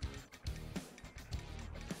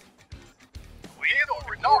 Vehicle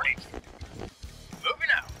reporting.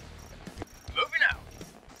 Moving out. Moving out.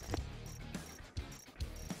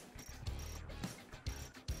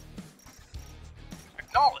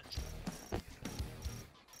 Acknowledged.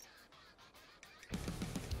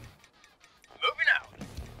 Moving out.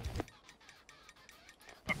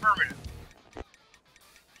 Affirmative.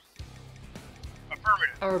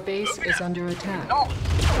 Affirmative. Our base Moving is out. under attack. Acknowledged.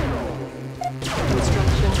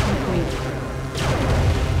 Construction complete.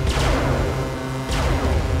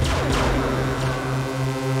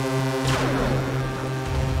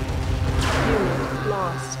 Unit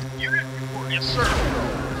lost. Unit report. Yes, sir.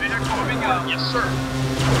 Vehicle moving out. Yes, sir.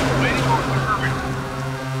 Waiting order. Affirmative.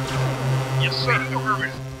 Yes, sir. Waiting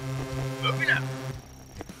affirmative. Moving out.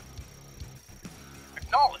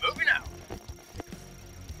 Acknowledged. Moving out.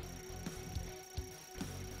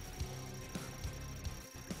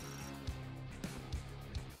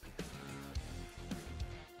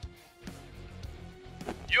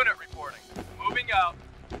 Unit reporting. Moving out.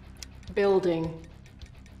 Building.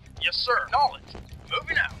 Yes, sir. Acknowledged.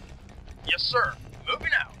 Moving out. Yes, sir.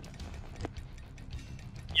 Moving out.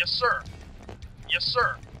 Yes, sir. Yes,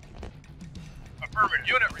 sir. Affirmative.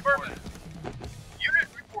 Unit reporting. Unit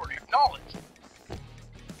reporting. Acknowledged.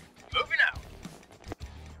 Moving out.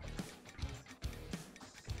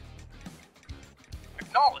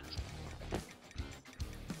 Acknowledged.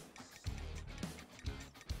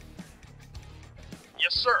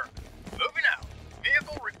 Yes, sir. Moving out.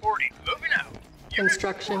 Vehicle reporting. Moving out. Unit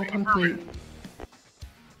Construction reporting. complete. Affirmative.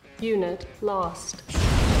 Unit lost.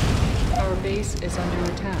 Our base is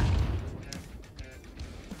under attack.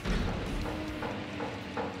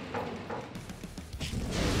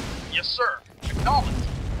 Yes, sir. Acknowledged.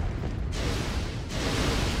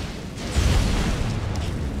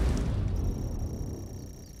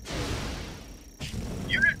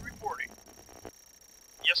 Unit reporting.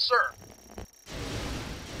 Yes, sir.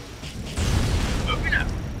 Moving out.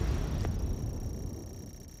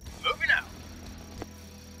 Moving out.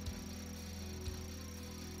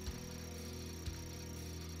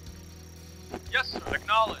 Yes, sir.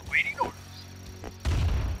 Acknowledged. Waiting orders.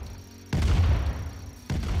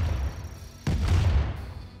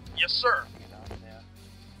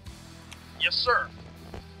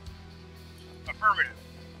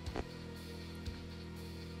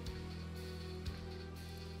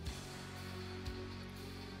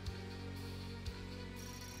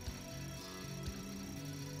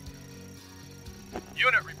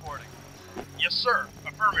 Unit reporting. Yes, sir.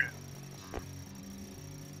 Affirmative.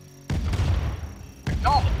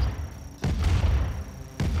 Acknowledged.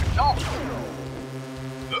 Acknowledged.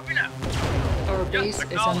 Moving out. Our base is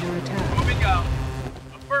acknowledged. under attack. Moving out.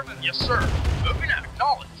 Affirmative. Yes, sir. Moving out.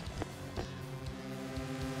 Acknowledged.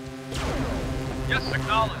 Yes,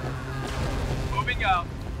 acknowledged. Moving out.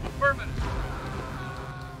 Affirmative.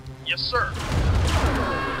 Yes, sir.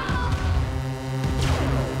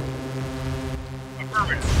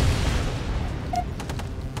 Affirmative.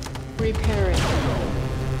 Repairing.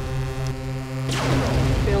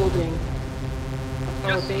 Building. Our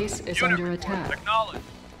Yes, base is unit under report. attack. Acknowledged.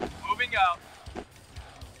 Moving out.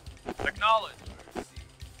 Acknowledged.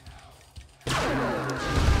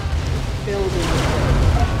 Building.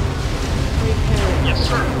 Repairing. Yes,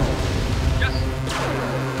 sir. Yes.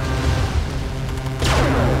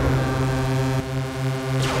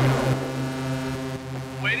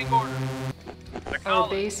 Waiting order. Our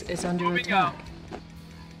Acknowledged. base is under Moving attack.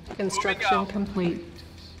 out. Construction out. complete.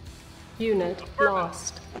 Unit Affirmative.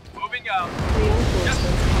 lost. Moving out. Reinforcements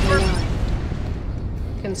have affirmative.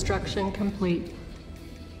 arrived. Construction complete.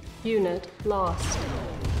 Unit lost.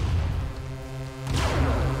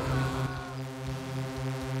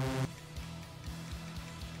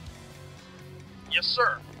 Yes,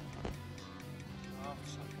 sir.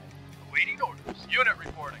 Waiting orders. Unit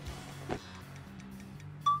reporting.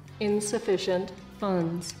 Insufficient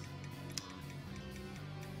funds.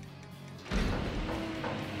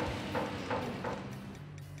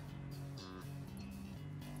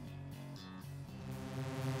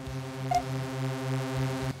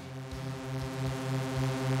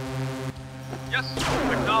 Yes,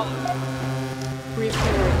 acknowledged.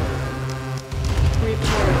 Repairing.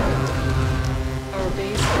 Repairing. Our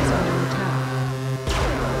base is under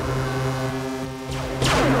attack.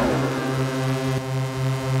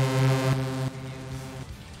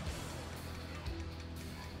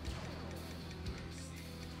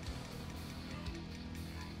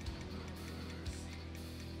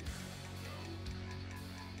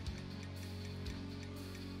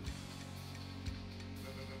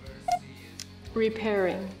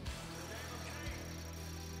 Repairing.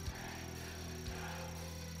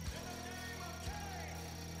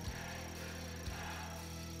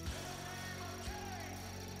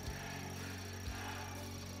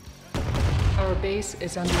 Our base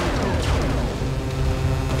is under attack.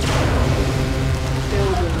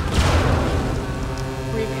 Building.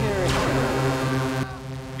 Repairing.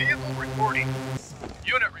 Vehicle reporting.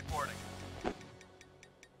 Unit reporting.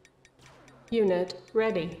 Unit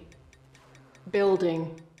ready.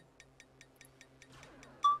 Building.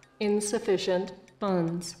 Insufficient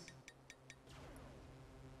funds.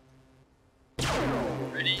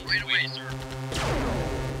 Ready right away, sir.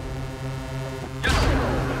 Yes,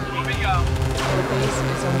 sir. Moving out. Our base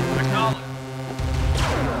is under attack.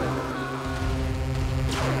 Acknowledged.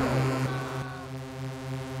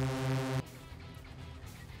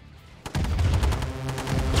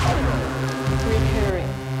 Repairing.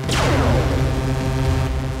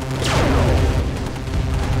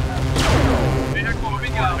 Vehicle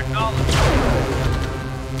moving out. Acknowledged.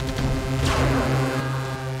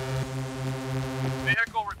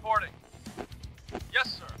 Vehicle reporting.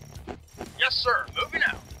 Yes, sir. Yes, sir. Moving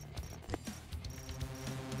out.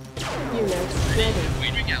 Unit ready.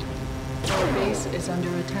 Waiting out. Our base is under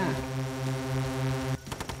attack.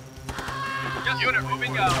 Yes, unit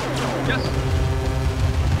moving out. Yes.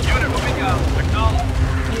 Unit moving out. Acknowledged.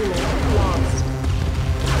 Unit lost.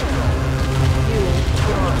 Unit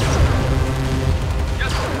lost.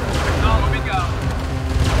 Yes, acknowledged. Moving out.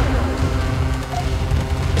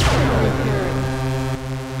 Repairing.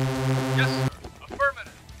 Yes, sir.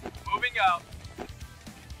 Affirmative. Moving out.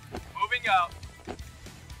 Moving out.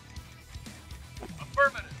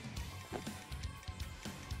 Affirmative.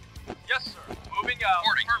 Yes, sir. Moving out.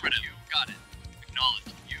 Reporting. Affirmative. You got it.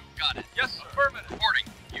 Acknowledged. You got it. Yes, sir. Affirmative. Reporting.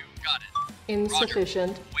 You got it.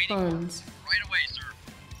 Insufficient Waiting. funds. Right away, sir.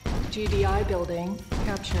 GDI building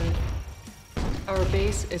captured. Our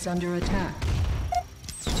base is under attack.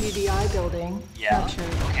 GDI building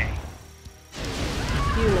captured. Okay.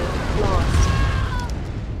 Unit lost.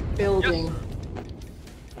 Building. Yes,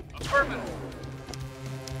 sir. Affirmative.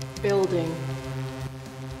 Building.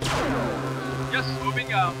 Yes,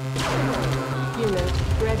 moving out. Unit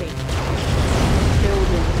ready.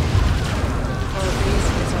 Building. Our base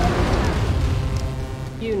is under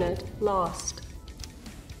attack. Unit lost.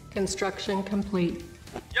 Construction complete.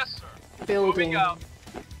 Yes, sir. Building. Moving out.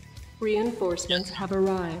 Reinforcements have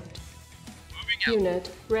arrived. Moving out.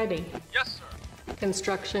 Unit ready. Yes, sir.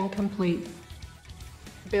 Construction complete.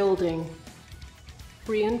 Building.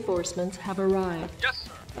 Reinforcements have arrived. Yes,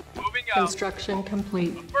 sir. Moving out. Construction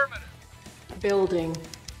complete. Affirmative. Building.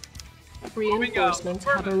 Reinforcements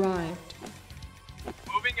have arrived.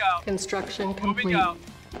 Moving out. Construction Moving complete. out.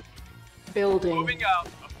 Building. Moving out.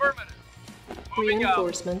 Affirmative. Moving out.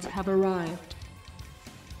 Reinforcements have arrived.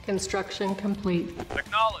 Construction complete.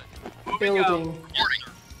 Acknowledge. Moving Building. out. Yes, sir.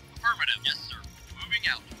 Affirmative. Yes, sir. Moving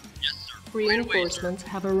out. Yes, sir. Right away, sir. Reinforcements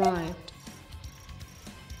have arrived.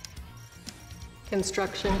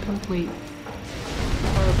 Construction complete.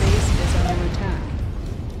 Our base is under attack.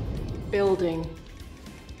 Building.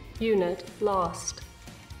 Unit lost.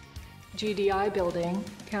 GDI building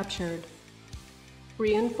captured.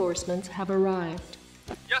 Reinforcements have arrived.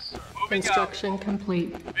 Yes, sir. Moving Construction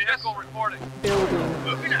complete. out. Vehicle reporting. Building.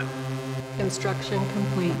 Moving out. Construction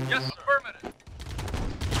complete. Yes, sir. Affirmative.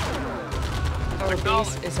 Our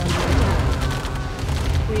base is under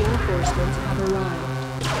attack. Reinforcements have arrived.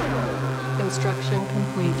 Construction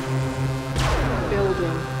complete.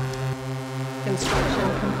 Building. Construction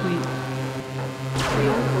complete.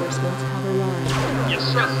 Reinforcements have arrived. Yes,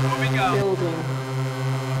 sir. Moving out. Building.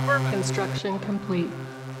 Affirmative. Construction complete.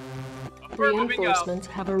 Moving out. Reinforcements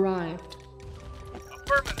have arrived.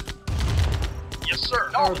 Affirmative. Yes,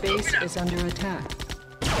 sir. Our base is under attack.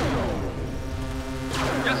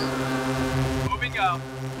 Yes, sir. Moving out.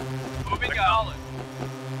 Moving out.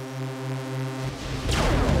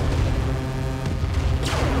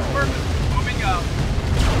 Affirmative. Moving out.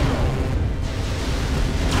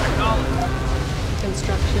 Acknowledge.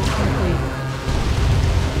 Construction complete.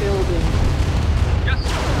 Building. Yes,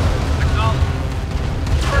 sir. Acknowledge.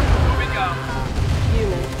 Affirmative. Moving out.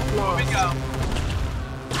 Unit Moving lost. out.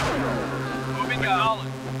 Moving out.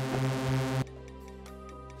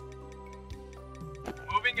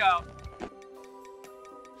 Moving out.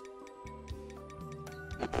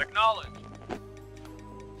 Acknowledge.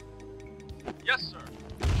 Yes, sir.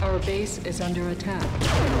 Our base is under attack.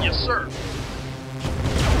 Yes, sir.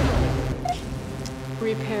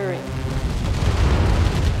 Repairing.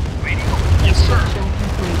 Waiting. Yes, sir. Construction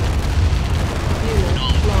complete. Unit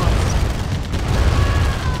lost.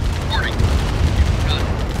 Reporting. Got it.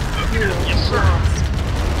 Unit Yes, sir. lost.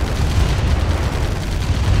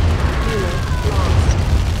 Unit lost.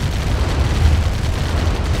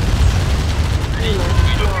 Unit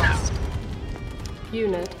lost.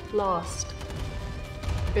 Unit lost.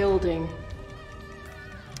 Building.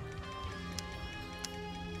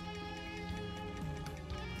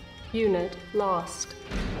 Unit lost.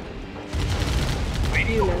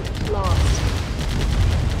 Unit lost.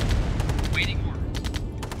 Waiting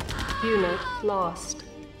orders. Unit lost.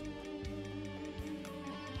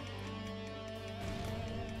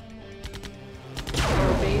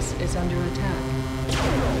 Our base is under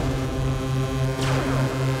attack.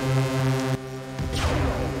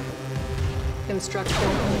 Construction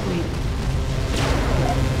complete.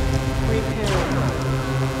 Repairing.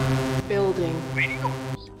 Building. Waiting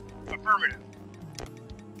orders. Affirmative.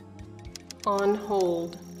 On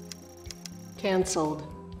hold. Cancelled.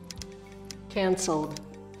 Cancelled.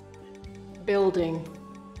 Building.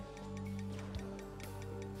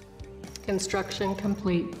 Construction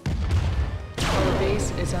complete. Our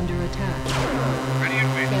base is under attack. Ready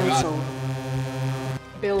and waiting. Cancelled.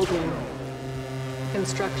 Building.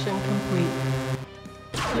 Construction complete.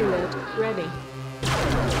 Unit ready.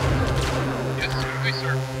 Yes, sir. Yes,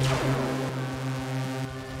 sir.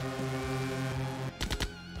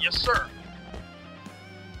 Yes, sir.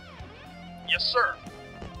 Yes, sir.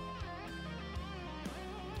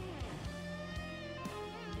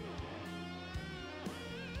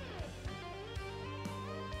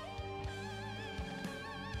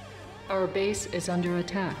 Our base is under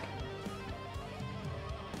attack.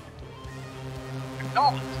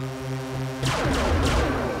 Acknowledge.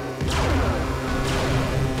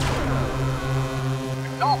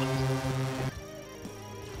 Acknowledge.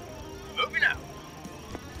 Moving out.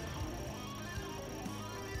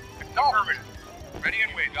 Affirmative. Ready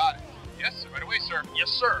and waiting. Got it. Yes, sir. Right away, sir. Yes,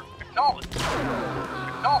 sir. Acknowledge.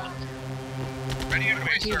 Acknowledge. Ready and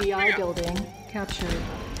waiting, sir. GDI building captured.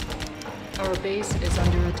 Our base is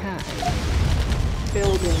under attack.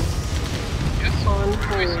 Building. Yes, sir. On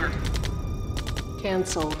Right away, sir. hold.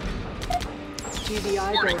 Cancelled.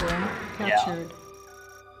 GDI building captured.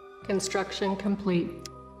 Construction complete.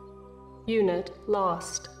 Unit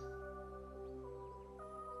lost.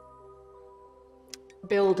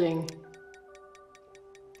 Building.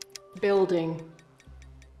 Building.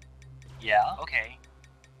 Yeah, okay.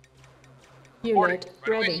 Unit Right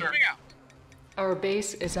away, ready. sir. Moving out. Our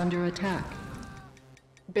base is under attack.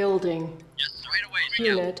 Building. Yes, sir. Right away.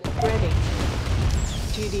 Moving out. Unit ready.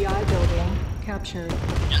 GDI building captured.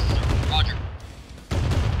 Yes, sir. Roger.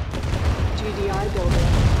 GDI building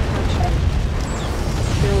captured.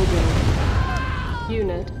 Building.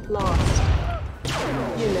 Unit lost.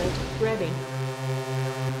 Unit ready.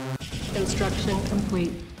 Construction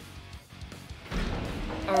complete.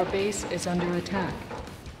 Our base is under attack.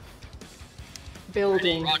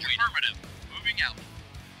 Building. Roger, affirmative. Moving out.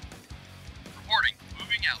 Reporting.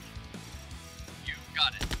 Moving out. You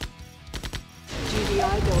got it.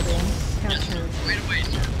 GDI building Yes, sir. captured. Right away,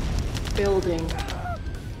 sir. Building.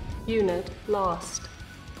 Unit lost.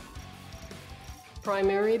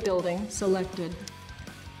 Primary building selected.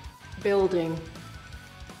 Building.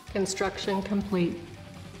 Construction complete.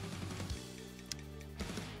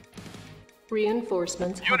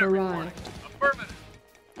 Reinforcements have arrived. Affirmative.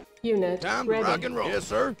 Unit Time to ready. rock and roll. Yes,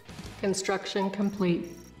 sir. Construction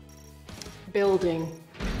complete. Building.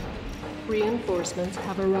 Reinforcements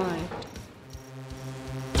have arrived.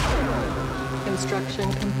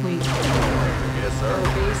 Construction complete. Yes, Our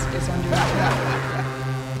sir. base is under attack.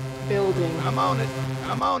 Building. I'm on it.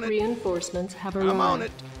 I'm on it. Reinforcements have arrived. I'm on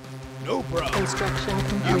it. No problem. Construction You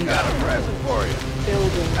complete. got a present for you.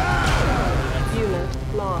 Building. Unit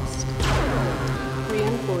lost.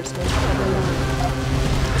 Reinforcements have arrived.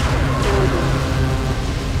 Building.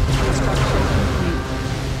 Construction complete.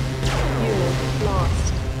 Unit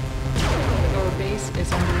lost. Our base is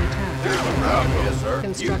under attack. Yes, sir.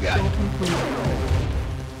 You got Construction it. complete.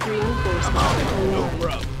 I'm Reinforcements on it. have No arrived.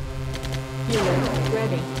 problem. Unit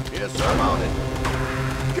ready. Yes, sir. I'm on it.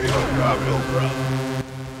 Keep up, no problem.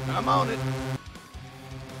 I'm on it.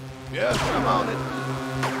 Yes, I'm on it.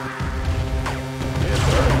 Yes,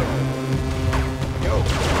 sir. Yo.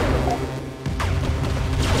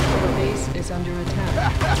 Our base is under attack.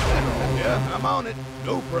 Yeah, I'm on it.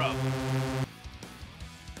 No problem.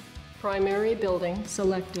 Primary building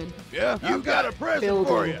selected. Yeah, you got a present Building.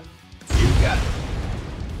 for you. You got it.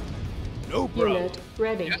 No problem. Unit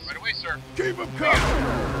ready. Yes, right away, sir. Keep them coming.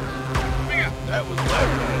 Moving out. That was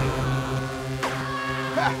left-handed.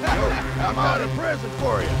 Yo, I'm on a present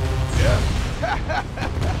for you. Yeah.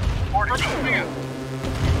 Reporting. Moving out.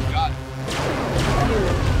 Got it.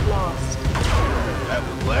 Unit lost. That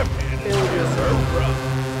was left-handed. Building. Yes, sir. No problem.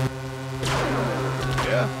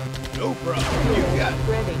 Yeah. No problem. You got it.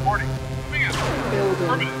 Ready. Reporting. Moving out. Building.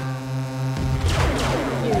 Affirmative.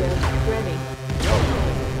 Unit ready.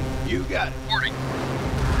 You got it. Reporting.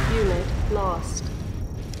 Unit lost.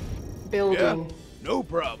 Yeah. Building. No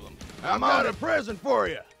problem. I'm on a present for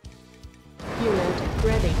you. Unit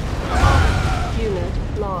ready. Unit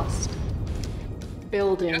lost.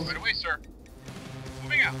 Building. Yes, right away, sir.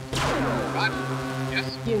 Moving out. Got it. Yes,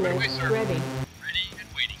 right away, Unit sir. ready. Ready and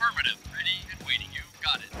waiting. Affirmative. Ready and waiting. You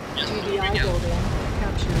got it. Yes, sir. GDI Moving out. building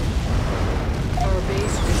captured. Our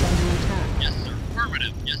base is under attack. Yes, sir.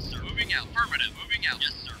 Affirmative. Yes, sir. Moving out. Affirmative. Moving out.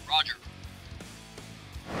 Yes, sir. Roger.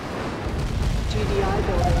 GDI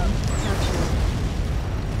building captured.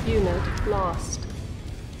 Unit lost.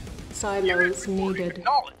 Silos needed.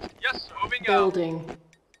 Acknowledged. Yes, sir. Moving out. Building.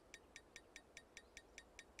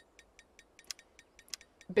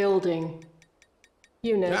 Building.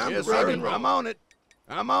 Unit Time ready. to rock and roll. I'm on it.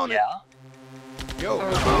 I'm on it. Yeah? Yo, Our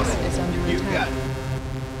I'm on base it. is under You attack. got it.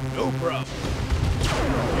 No problem.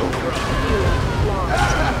 No problem. Unit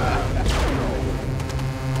lost.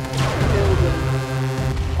 Building.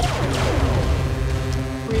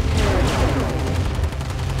 Repair.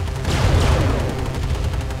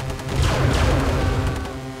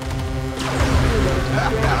 Unit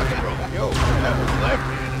Rock ready. and roll. Yo, that was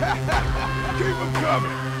left-handed. Keep them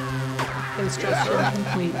coming. Construction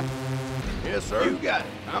complete. Yes, sir. You got it.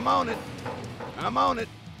 I'm on it. I'm on it.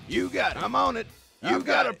 You got it. I'm on it. You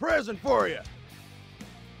got a present for you.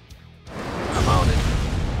 I'm on it.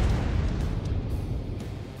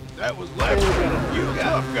 That was left. Building. You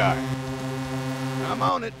got it. Guy. I'm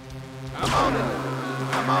on it. I'm on it.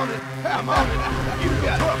 I'm on it. I'm on it. You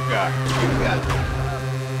got it. Tough guy. You got it.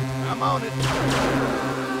 I'm on it.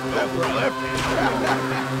 That was left.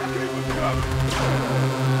 Keep it coming.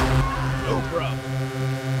 No problem.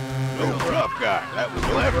 No tough guy. That was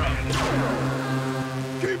left-handed.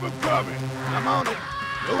 Keep him coming. I'm on it.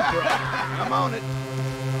 No problem. I'm on it.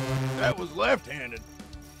 That was left-handed.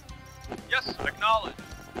 Yes, acknowledged.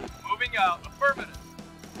 Moving out. Affirmative.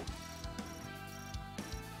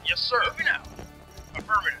 Yes, sir. Moving out.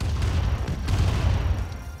 Affirmative.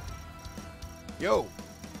 Yo,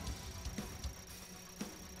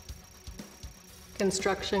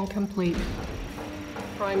 Construction complete.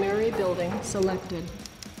 Primary building selected.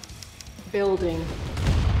 Building.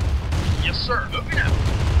 Yes, sir. Moving out.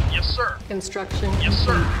 Yes, sir. Construction Yes,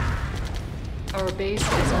 sir. complete. Our base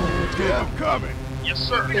is under yeah, attack. I'm coming. Yes,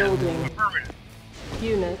 sir. Building. Affirmative.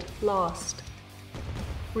 Unit lost.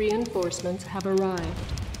 Reinforcements have arrived.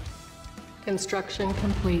 Construction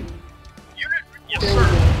complete. Unit, yes, Building.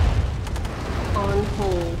 sir. On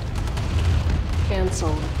hold.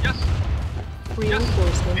 Cancel. Yes, sir.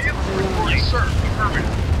 Reinforcements Vehicle have report, arrived. yes, sir.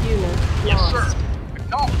 Affirmative. Unit Yes, lost. sir.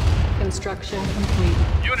 Acknowledged. Construction complete.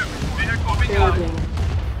 Unit, vehicle moving out. Building.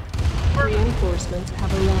 Reinforcements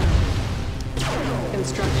have arrived.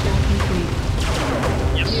 Construction complete.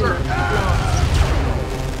 Yes, sir. Unit lost.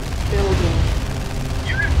 Building.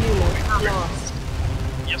 Unit, Unit affirmative. lost.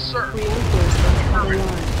 Yes, sir. Reinforcements have Affirmative.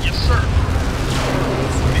 arrived. Yes, sir.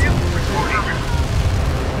 Base is Vehicle under report, attack. affirmative.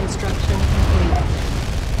 Construction complete.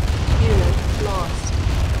 Unit lost.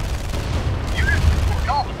 Unit report,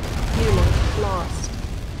 acknowledged. Unit lost.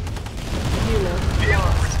 Unit Vehicle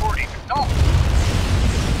lost. reporting, acknowledged.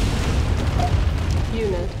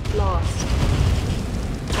 Unit lost.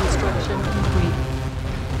 Construction complete.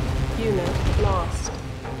 Unit lost.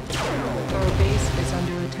 Our base is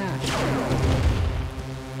under attack.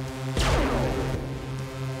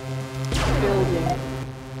 Building.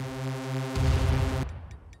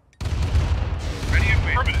 Ready and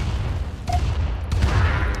waiting. Affirmative.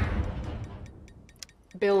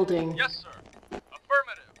 Building. Yes, sir.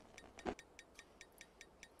 Affirmative.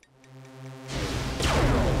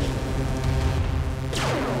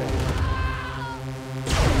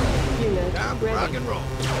 Unit Time to rock ready. and roll.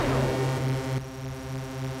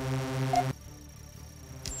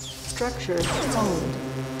 Structure sold.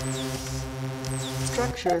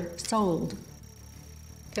 Structure sold.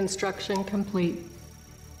 Construction complete.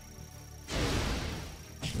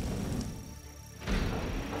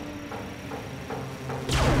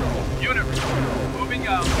 Unit report, moving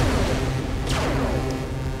out.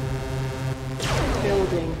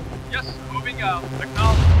 Building. Yes, sir. Moving out.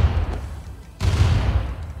 Acknowledged.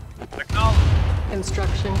 Acknowledged.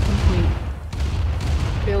 Construction complete.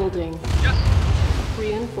 Building. Yes, sir.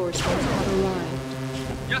 Reinforcements have arrived.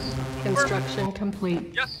 Yes, sir. Affirmative. Construction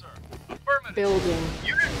complete. Yes, sir. Affirmative. Building.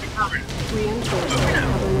 Unit affirmative. Reinforcements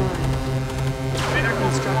have arrived. Vehicle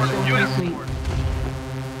Construction reporting. Unit complete. reporting.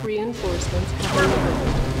 Reinforcements have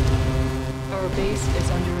arrived. Our base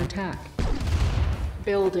is under attack.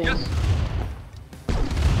 Building. Yes, sir.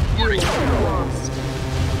 Unit lost.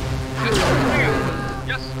 Yes, Unit sir. ready.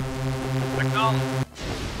 Yes, sir. Acknowledged.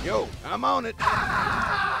 Yo, I'm on it.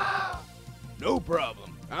 No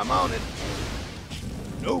problem. I'm on it.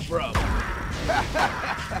 No problem.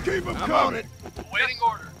 Keep 'em coming. On it. Awaiting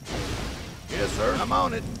order. Yes, sir. I'm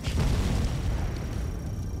on it.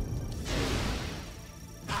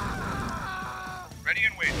 Ready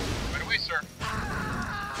and waiting. Right away, sir.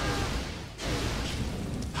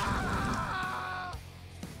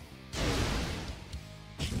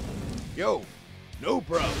 Yo, no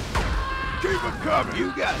problem. Keep 'em coming.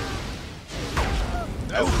 You got it.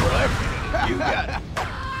 No problem. You got it.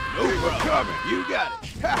 No problem. Coming. You got it.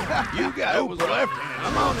 You got it. No problem.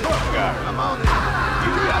 I'm on it. I'm on it.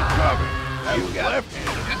 You got it. Coming. You got it.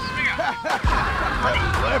 Yes, ma'am. That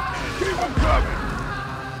was left. Keep 'em coming.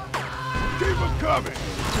 Keep 'em coming.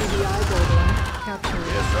 TBI building captured.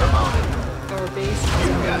 Yes, sir. I'm on it. Our base is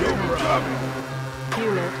You under got it. attack. Coming.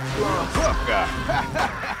 Unit lost. Tough guy.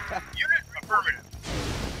 Unit affirmative.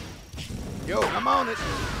 Yo, I'm on it.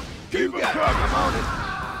 Keep 'em coming. I'm on it.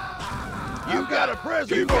 You got a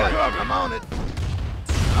present. You got it. I'm on it.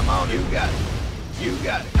 I'm on it. You got it. You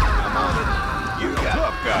got it. I'm on it. You got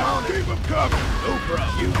it. I'm on it. Keep 'em coming. No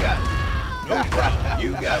problem. You got it. No problem.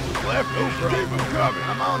 You got what's left. No problem. Keep 'em coming.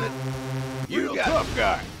 I'm on it. You got tough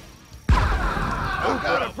guy. I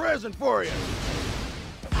got a present for you.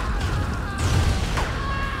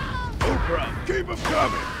 No problem. Keep 'em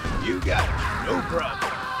coming. You got it. No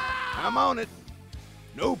problem. I'm on it.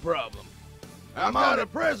 No problem. I'm on a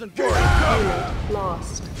present for you. Unit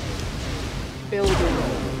lost. Building.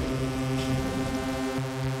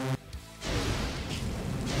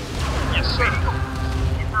 Yes, sir.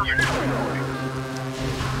 Affirmative.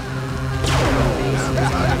 Base is under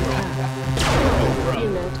attack.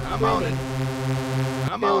 Unit I'm on ready. it.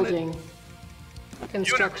 I'm on it. Building.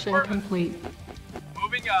 Construction Unit complete.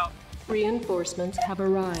 Moving out. Reinforcements have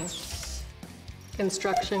arrived.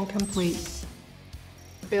 Construction complete.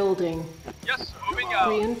 Building. Yes, sir. Moving out.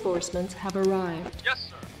 Reinforcements have arrived. Yes,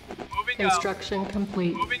 sir. Moving out. Construction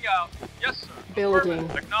complete. Moving out. Yes, sir. Building.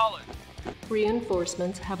 Affirmative. Acknowledged.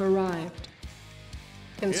 Reinforcements have arrived.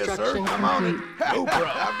 Yes, sir. Construction I'm on it. complete. No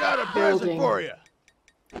problem. I've got a present Building. for you.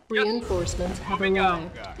 Reinforcements have Moving out.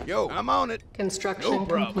 arrived. Yo, I'm on it. Construction No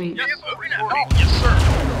problem. complete. Yes, moving out. Yes, sir.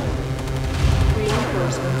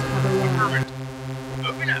 Reinforcements have arrived. Affirmative.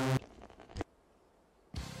 Moving out.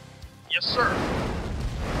 Yes, sir.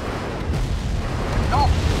 No.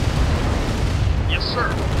 Yes, sir.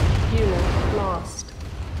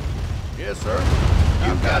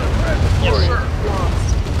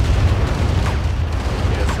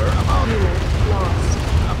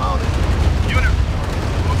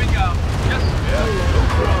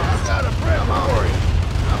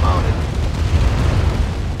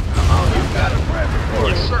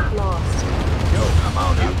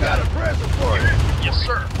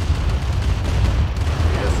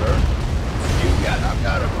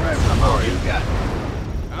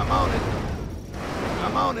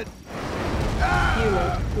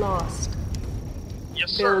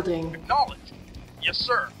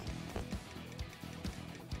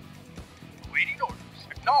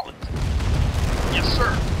 Acknowledged. Yes,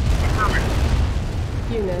 sir.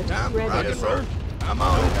 Affirmative. Unit Time ready. rocket, sir. I'm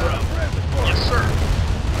on it. Got a present for Yes, you.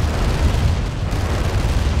 sir.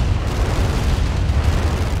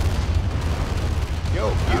 Yo,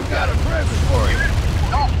 I've got a present for you.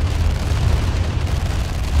 Acknowledged.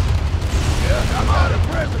 Yeah, I've got a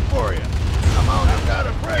present for you. I'm on it. I've got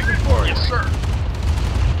a present for you. Yes, sir.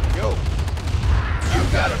 Yo,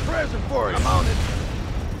 I've got a present for you. I'm on it.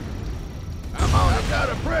 I'm on it. I've got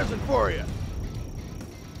a present for you.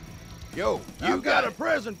 Yo, I've got a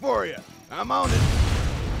present for you. I'm on it.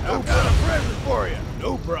 I've got a present for you.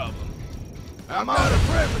 No problem. I'm on a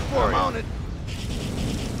present for you. I'm on it.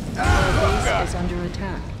 Our base is under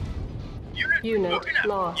attack. Unit moving out.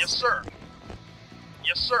 lost. Yes, sir.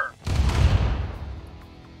 Yes, sir.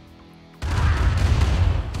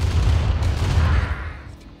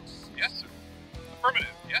 Yes, sir. Affirmative.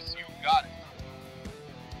 Yes, you got it.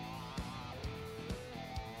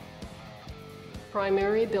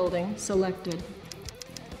 Primary building selected.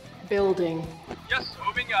 Building. Yes,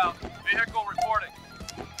 moving out. Vehicle reporting.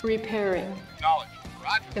 Repairing. Acknowledged.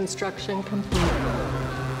 Roger. Construction complete.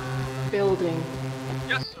 Building.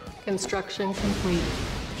 Yes, sir. Construction complete.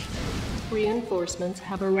 Reinforcements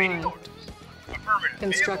have Waiting arrived. orders. Affirmative.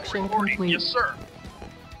 Construction Vehicle reporting. complete. Yes, sir.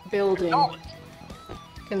 Building. Acknowledged.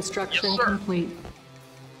 Construction Yes, sir. complete.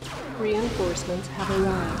 Reinforcements have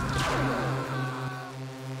arrived.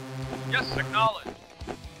 Yes, acknowledged.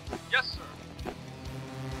 Yes, sir.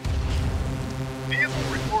 Vehicle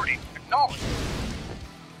reporting. Acknowledged.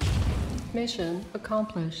 Mission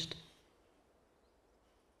accomplished.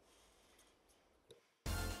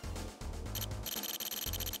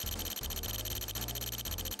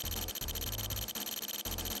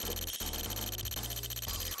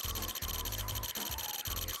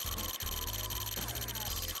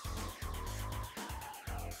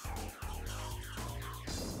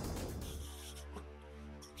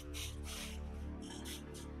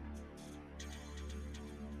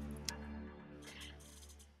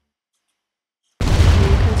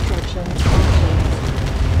 New construction options.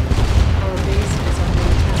 Our base is under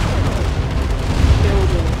attack.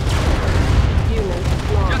 Building. Unit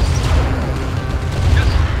lost. Yes,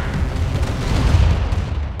 sir.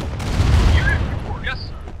 Unit report. Yes,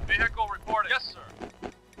 sir. Vehicle reporting. Yes, sir.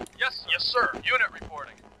 Yes, sir. Yes, sir. Unit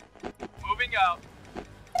reporting. Moving out.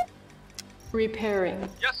 Repairing.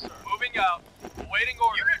 Yes, sir. Moving out. Awaiting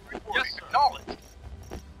order. Unit reporting. Yes, sir. Acknowledged.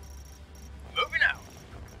 Moving out.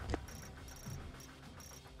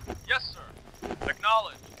 Yes, sir.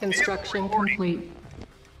 Acknowledged. Construction Vehicle reporting.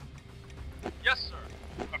 complete. Yes, sir.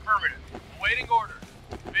 Affirmative. Awaiting order.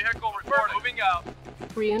 Vehicle reporting. Moving out.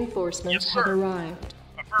 Reinforcements Yes, have sir. arrived.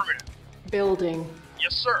 Affirmative. Building.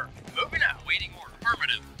 Yes, sir. Moving out. Waiting order.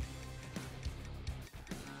 Affirmative.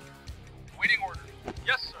 Waiting order.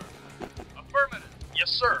 Yes, sir. Affirmative. Yes,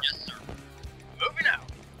 sir. Yes, sir. Moving out.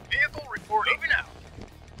 Vehicle reporting. Moving out.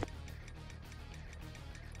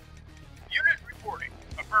 Unit reporting.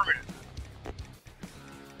 Affirmative.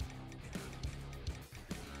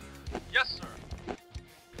 Yes, sir.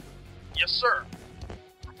 Yes, sir.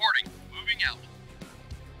 Reporting. Moving out.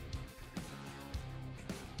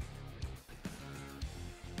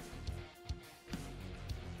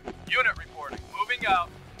 Unit reporting. Moving out.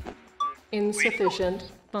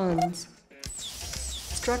 Insufficient funds.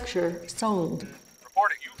 Structure sold.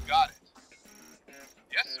 Reporting. You've got it.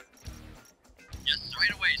 Yes, sir. Yes, sir.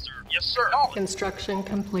 Right away, sir. Yes, sir. Acknowledged. Construction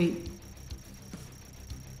complete.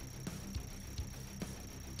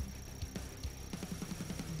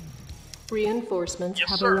 Reinforcements Yes,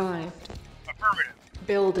 have sir. arrived. Affirmative.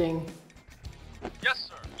 Building. Yes,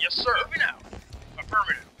 sir. Yes, sir. Moving out.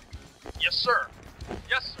 Affirmative. Yes, sir.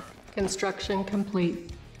 Yes, sir. Construction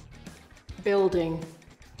complete. Building.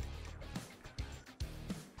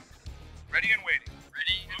 Ready and waiting.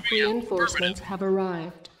 Ready. Moving out. Reinforcements have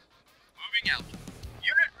arrived. Moving out.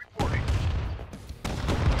 Unit reporting.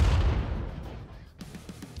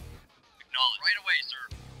 Acknowledged. Right away,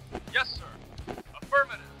 sir. Yes, sir.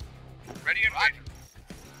 Affirmative. Ready and waiting.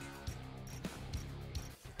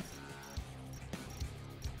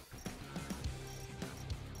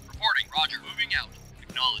 Reporting. Roger. Moving out.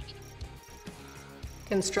 Acknowledged.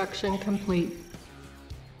 Construction complete.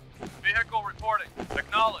 Vehicle reporting.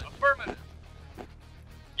 Acknowledged. Affirmative.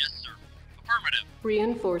 Yes, sir. Affirmative.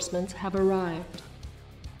 Reinforcements have arrived.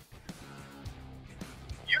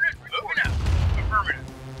 Unit reporting. Moving out. Affirmative.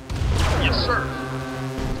 Yes, sir.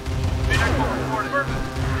 Vehicle reporting. Affirmative.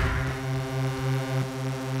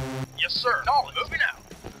 Yes, sir. Acknowledged. Moving out.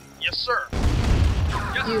 Yes, sir.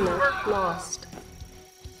 Yes, sir. Unit Affirmative. lost.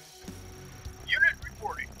 Unit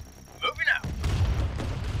reporting. Moving out.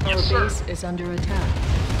 Our Yes, sir. base is under attack.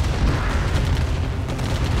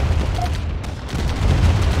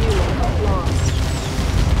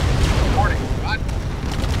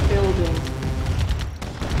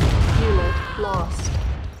 lost.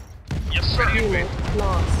 Yes, sir. Unit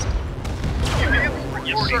lost. Vehicle reporting.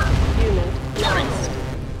 Yes, sir. Unit lost.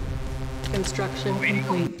 Construction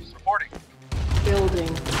complete. Reporting. Building.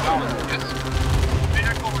 Yes.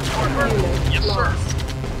 Vehicle reporting. Unit Yes, sir. lost.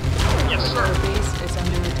 Yes, Our sir. base is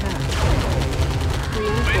under attack.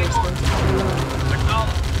 Reinforcements have arrived.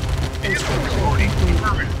 Acknowledge. Vehicle Construction reporting. complete.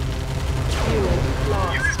 Affirmative. Unit Unit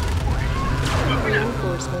lost. reporting. Moving out.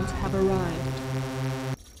 Reinforcements have arrived.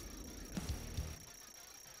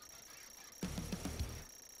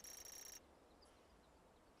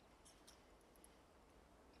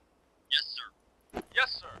 Yes, sir.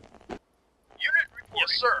 Yes, sir. Unit reporting.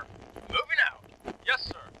 Yes, sir. Moving out. Yes,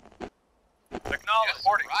 sir. Acknowledge.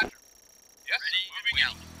 Reporting. Roger. Yes, Ready. moving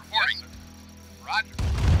out. Reporting. Yes, sir. Roger.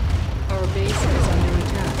 Our base is under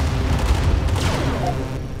attack.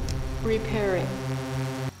 Repairing.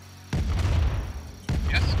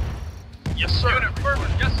 Yes, sir. Yes, sir. Unit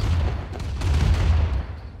affirmative. Yes, sir.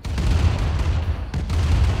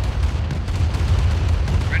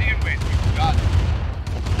 Ready and waiting. Got it.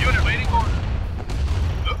 Unit waiting order.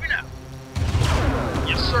 Moving out.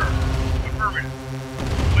 Yes, sir. Affirmative.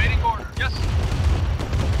 Waiting order. Yes, sir.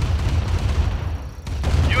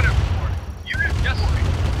 Unit reporting. Unit. Yes, sir.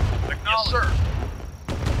 Acknowledge. Yes, sir.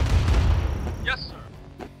 Yes, sir.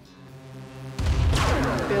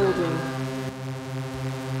 Building.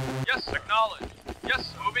 Yes, acknowledge. Yes,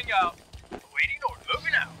 sir. Moving out. Waiting order.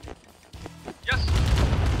 Moving out. Yes,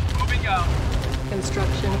 sir. Moving out.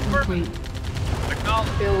 Construction complete.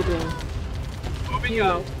 Acknowledge. Building. Moving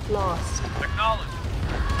out. Unit lost. Acknowledge.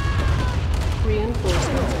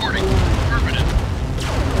 Reinforcements have Reporting. arrived. Affirmative.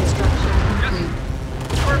 Construction Yes. complete.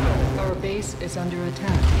 Affirmative. Our base is under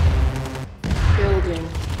attack. Building.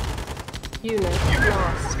 Unit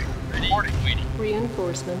lost. Ready. Reporting. Waiting.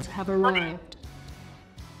 Reinforcements have arrived.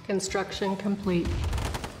 Construction complete.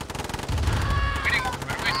 Waiting.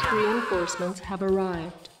 Midway, sir. Reinforcements have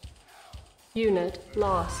arrived. Unit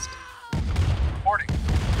lost. Reporting.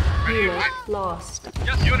 Unit lost.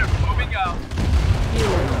 Yes, unit moving out.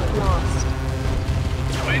 Unit lost.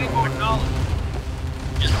 Waiting for acknowledge.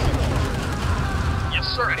 Yes, sir. Yes,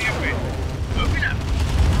 sir. Ready and waiting. Moving out.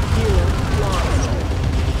 Unit lost.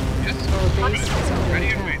 Yes, sir. Our base Affirmative. is under Ready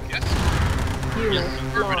and attack. waiting. Yes, sir. Unit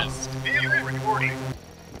affirmative. lost. Unit reporting.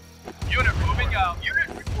 Unit moving out. Unit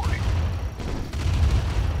reporting.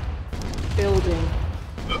 Building.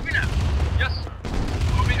 Moving out. Yes, sir.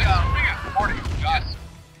 Moving out. Moving out. Reporting. Got it, sir.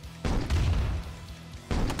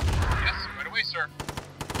 Yes, sir. Right away, sir.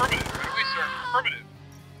 Affirmative. Right away, sir. Affirmative.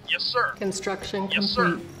 Yes, sir. Construction Yes, sir.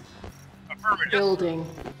 complete. Affirmative. Building.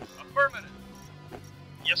 Affirmative.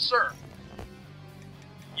 Yes, sir.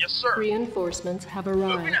 Yes, sir. Reinforcements have Moving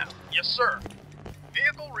arrived. out. Yes, sir.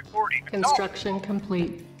 Vehicle reporting. Construction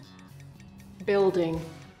complete. Building.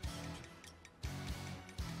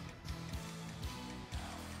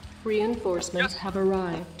 Reinforcements Yes. have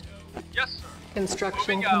arrived. Yes, sir.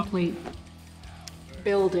 Construction Moving out. complete.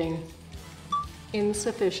 Building.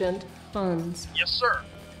 Insufficient funds. Yes, sir.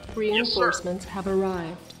 Reinforcements have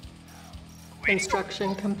arrived. Waiting Construction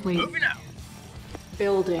orders. complete. Moving out.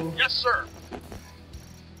 Building. Yes, sir.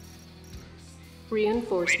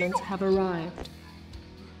 Reinforcements have arrived.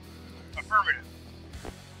 Affirmative.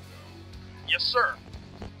 Yes, sir.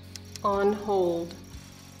 On hold.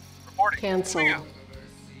 Reporting. Cancel. Moving out.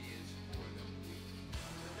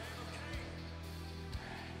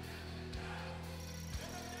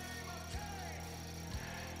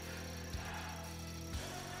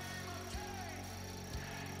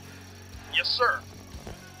 Yes, sir.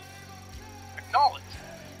 Acknowledge.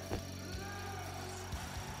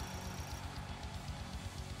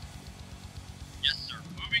 Yes, sir.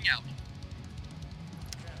 Moving out.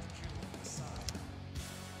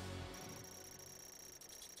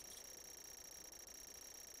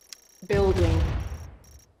 Building.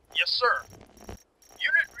 Yes, sir.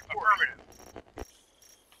 Unit reporting. Affirmative.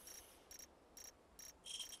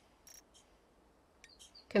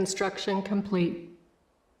 Construction complete.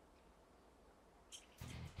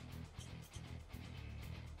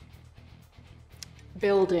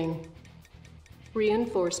 Building.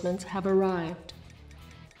 Reinforcements have arrived.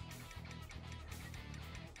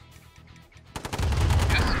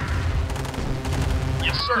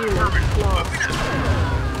 Yes, sir. Unit Affirmative. lost. Moving out.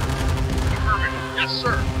 Affirmative. Yes,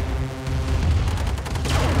 sir.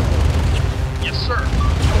 Yes, sir.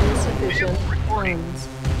 Insufficient Vehicle reporting. funds.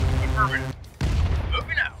 Affirmative.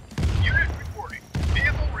 Moving out. Unit reporting.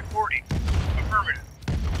 Vehicle reporting. Affirmative.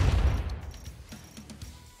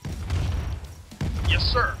 Yes,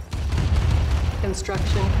 sir.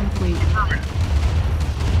 Construction complete. Affirmative.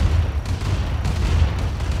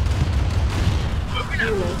 Moving out.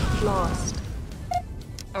 Unit lost.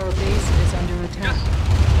 Our base is under attack.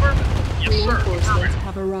 Affirmative. Yes, sir. Reinforcements Affirmative.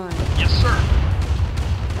 have arrived. Yes, sir.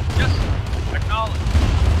 Yes, sir. Acknowledged.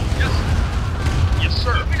 Yes, sir. Yes,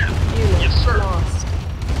 sir. Moving out. Unit Yes, sir. lost.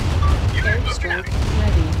 Unit moving out. Airstrike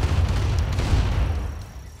ready.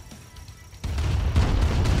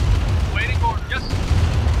 Waiting order. Yes, sir.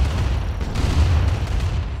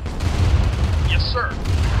 Yes, sir.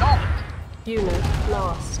 Acknowledged. Unit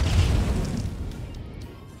lost.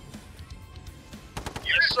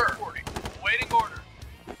 Yes, sir. Reporting. Waiting order.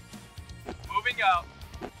 Moving out.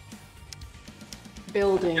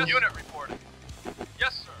 Building. Yes, unit reporting.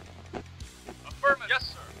 Yes, sir. Affirmative.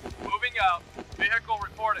 Yes, sir. Moving out. Vehicle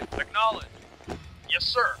reporting. Acknowledged. Yes,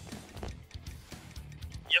 sir.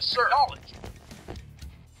 Yes, sir. Acknowledged.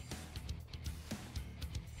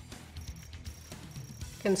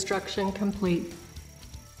 Construction complete.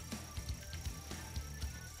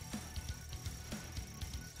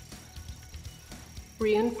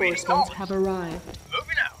 Reinforcements have arrived.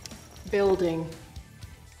 Moving out. Building.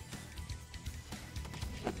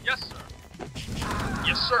 Yes, sir.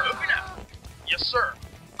 Yes, sir. Moving out. Yes, sir.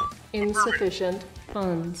 Insufficient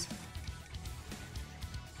funds.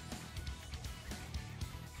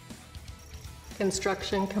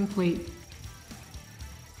 Construction complete.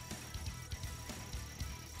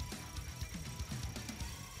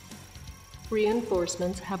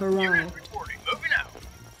 Reinforcements have Unit arrived. reporting. Moving out.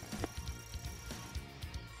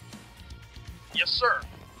 Yes, sir.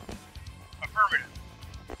 Affirmative.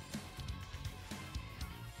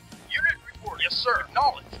 Unit reporting. Yes, sir.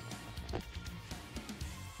 Acknowledged.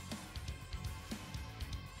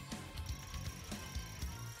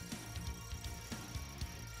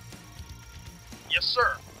 Yes,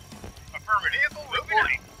 sir. Affirmative. Vehicle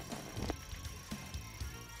reporting.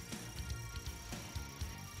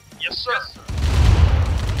 Yes, sir. Yes, sir.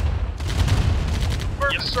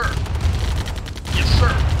 Yes, sir. Yes,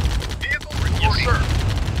 sir. Vehicle reporting. Yes, sir.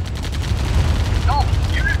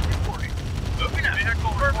 Acknowledged. Unit reporting. Moving out.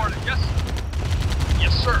 Vehicle reporting. Yes, sir.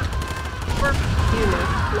 Yes, sir. Affirmative. Unit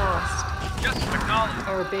lost. Yes, acknowledged.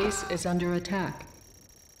 Our base is under attack.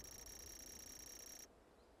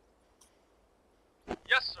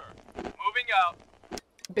 Yes, sir. Moving out.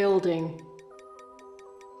 Building.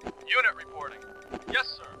 Unit reporting. Yes,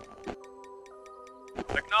 sir.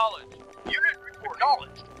 Acknowledged. Unit report.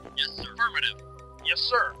 Acknowledged. Yes, sir. Affirmative. Yes,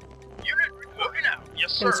 sir. Unit reporting out.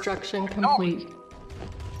 Yes, sir. Construction complete.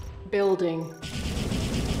 Building.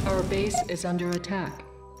 Our base is under attack.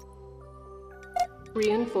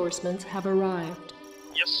 Reinforcements have arrived.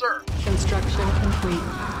 Yes, sir. Construction complete.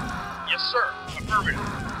 Yes, sir. Affirmative.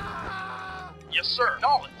 Yes, sir.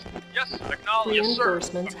 Acknowledged. Yes, acknowledged. Yes, sir.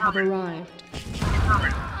 Reinforcements have arrived.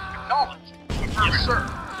 Affirmative. Acknowledged. Affirmative. Yes,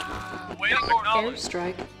 sir. Waiting order.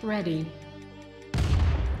 Airstrike ready.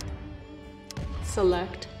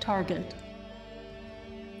 Select target.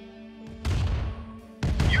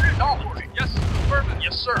 Unit acknowledged. Yes, affirmative.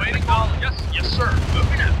 Yes, sir. Waiting order. Yes, yes, sir.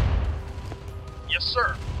 Moving out. Yes,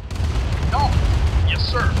 sir. Acknowledged. Yes,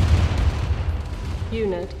 sir.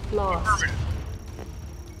 Unit lost. Affirmative.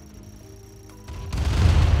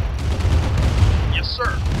 Yes, sir.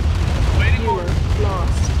 Waiting order. Unit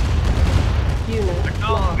lost. Unit Acknowledged.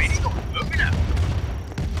 lost. Waiting order. Moving out.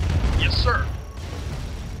 Yes, sir.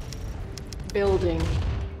 Building.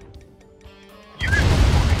 Unit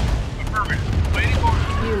reporting. Affirmative. Waiting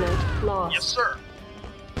order. Unit lost. Yes, sir.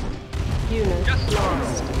 Unit Yes, sir.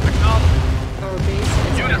 lost. Acknowledged. Our base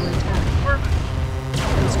is Unit. under attack. Affirmative.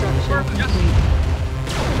 Construction Affirmative. Yes. complete.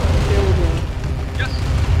 Building. Yes.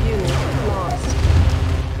 Unit lost.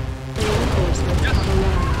 Reinforcements Yes. have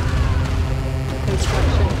arrived.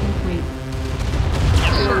 Construction complete.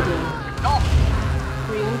 Yes, sir. Building. Acknowledged.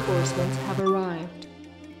 Reinforcements have arrived.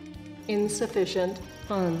 Insufficient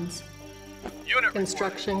funds. Unit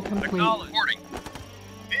Construction reporting. complete. Acknowledged. Reporting.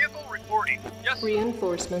 Vehicle reporting. Yes, sir.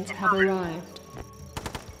 Reinforcements have Affirmative. arrived.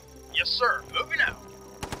 Yes, sir. Moving out.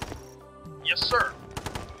 Yes, sir.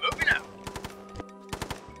 Moving out.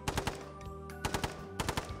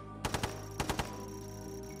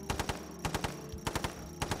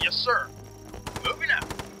 Yes, sir. Moving out.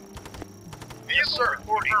 Yes, sir.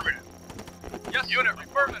 Reporting. Affirmative. Yes, unit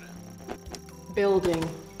affirmative. Building.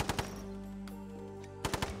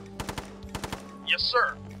 Yes,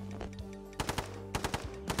 sir.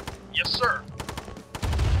 Yes, sir.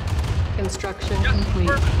 Construction Yes, complete.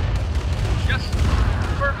 affirmative. Yes,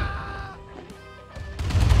 affirmative.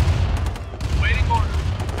 Waiting order.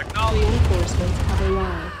 Acknowledged. Reinforcements have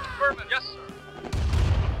arrived. Affirmative. Yes, sir.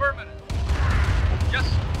 Affirmative. Yes,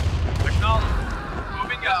 sir. Acknowledged.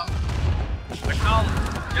 Moving out. Acknowledged.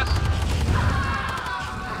 Yes, sir.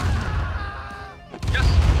 Yes,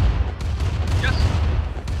 sir. Yes, sir.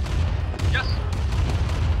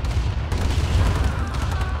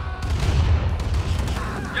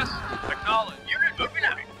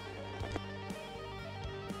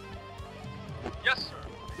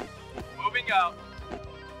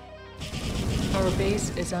 Our base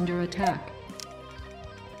is under attack.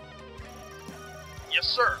 Yes,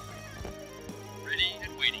 sir. Ready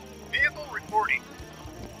and waiting. Vehicle reporting.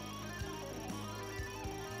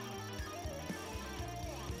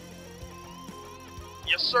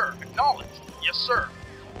 Yes, sir. Acknowledged. Yes, sir.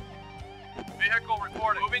 Vehicle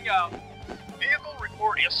reporting. Moving out. Vehicle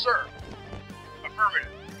reporting. Yes, sir. Affirmative.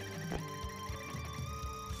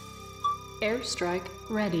 Airstrike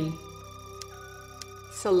ready.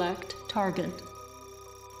 Select target.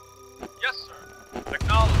 Yes, sir.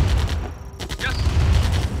 Acknowledged. Yes,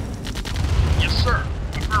 sir. Yes, sir.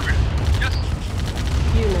 Affirmative. Yes,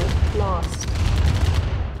 sir. Unit lost.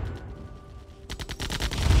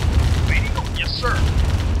 Waiting. Yes, sir.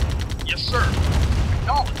 Yes, sir.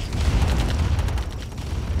 Acknowledged.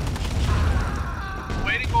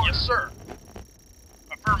 Waiting order. Yes, sir.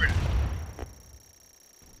 Affirmative.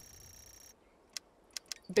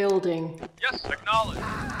 Building. Yes, acknowledged.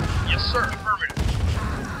 Yes, sir. Affirmative.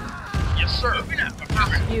 Yes, sir. Moving out.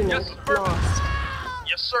 Affirmative. Unit Yes, affirmative. lost.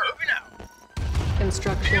 Yes, sir. Moving out.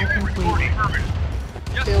 Construction Vehicle reporting. complete. Affirmative.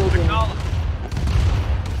 Yes, Building. acknowledged.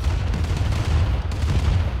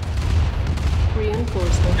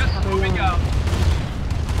 Reinforcements Yes, have moving out.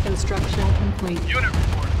 arrived. Construction complete. Unit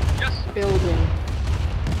reporting. Yes, Building.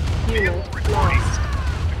 Vehicle Unit reporting. lost.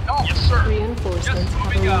 Acknowledged. Yes, sir. Reinforcements yes, have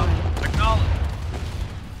moving out. arrived. Acknowledged.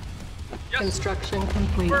 Yes, Construction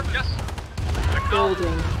complete. affirmative. Yes, sir. Acknowledged.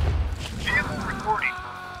 Building. Vehicle reporting.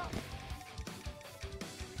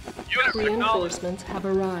 Unit acknowledged. Reinforcements have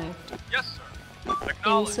arrived. Yes, sir.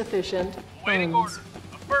 Acknowledged. Insufficient Waiting funds. order.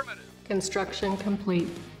 Affirmative. Construction complete.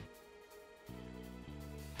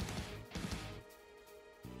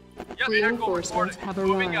 Yes, vehicle Reinforcements reporting. have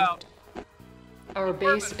Moving out. arrived. Our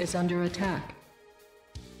base is under attack.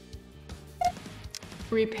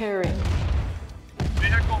 Repairing.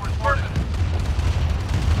 Vehicle reporting.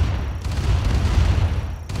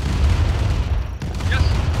 Yes,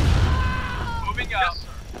 sir. Moving out. Yes,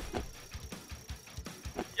 sir.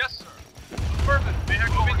 Yes, sir. Affirmative.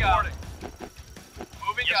 Vehicle moving reporting.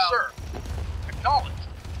 Moving Yes, out. sir. Acknowledged.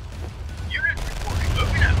 Unit reporting.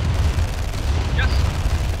 Moving out. Yes, sir.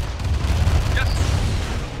 Yes, sir.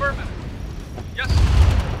 Affirmative. Yes, sir.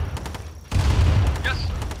 Yes,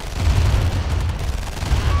 sir.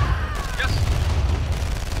 Yes, sir.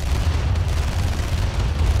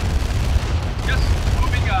 Yes, sir.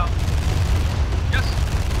 Moving out. Yes, sir.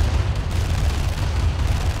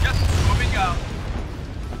 Yes, sir. Moving out.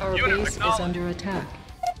 Our Unit base is acknowledged. under attack.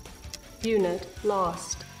 Unit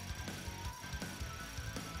lost.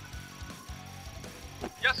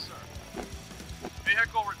 Yes, sir.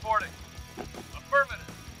 Vehicle reporting. Affirmative.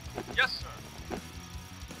 Yes, sir.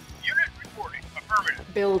 Unit reporting.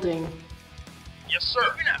 Affirmative. Building. Yes, sir.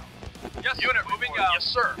 Moving out. Yes, unit moving reporting. out. Yes,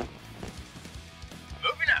 sir.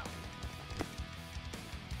 Moving out.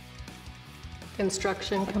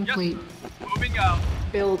 Construction Yes, complete. sir. Moving out.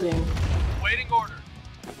 Building. Waiting order.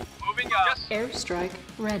 Moving out. Yes, sir. Airstrike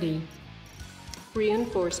ready.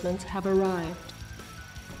 Reinforcements have arrived.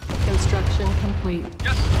 Construction complete.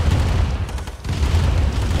 Yes, sir.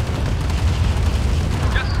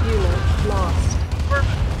 Yes, sir. Unit lost.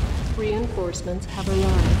 Affirmative. Reinforcements have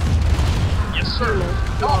arrived. Yes, sir. Unit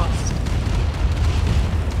Acknowledged. lost.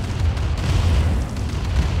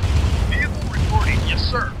 Vehicle reporting. Yes,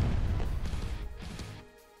 sir.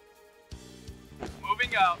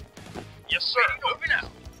 Moving out. Yes, sir. Moving out.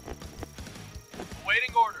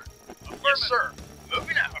 Waiting order. Affirmative. Yes, sir.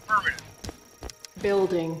 Moving out. Affirmative.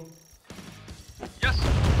 Building. Yes,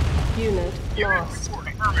 sir. Unit Unit lost.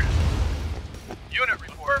 reporting. Affirmative. Unit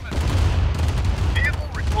report. Affirmative. Vehicle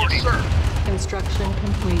reporting. Yes, sir. Construction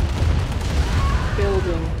complete.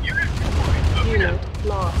 Building. Unit reporting. Moving out. Unit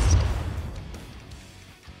lost.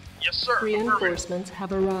 Yes, sir. Affirmative. Reinforcements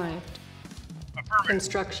have arrived. Affirmative.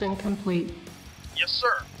 Construction complete. Yes,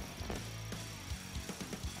 sir.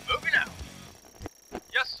 Moving out.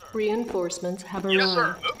 Yes, sir. Reinforcements have Yes, sir.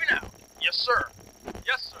 arrived. Moving out. Yes, sir.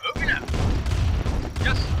 Yes, sir. Moving out.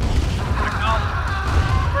 Yes, sir. Acknowledged.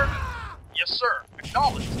 Affirmative. Yes, sir.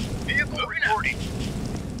 Acknowledged. Vehicle reporting.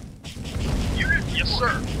 Unit. Yes,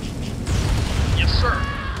 sir. Yes, sir.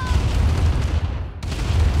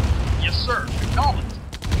 Yes, sir. Acknowledged.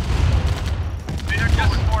 Vehicle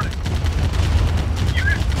reporting.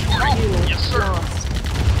 Unit reporting. Unit Yes, sir. lost.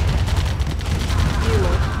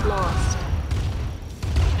 Unit lost.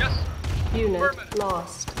 Yes, sir. Unit Affirmative.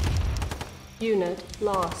 lost. Unit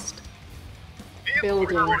lost. Vehicle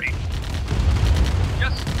Building. reporting.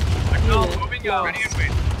 Yes, sir. Acknowledged. Unit Moving out. lost. Ready and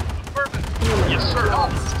waiting. Affirmative. Unit Yes, sir.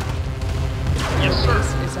 lost. Yes, Our sir.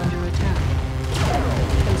 base is under attack.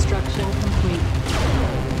 Construction complete.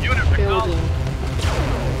 Unit acknowledged. Building.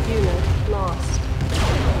 Unit lost.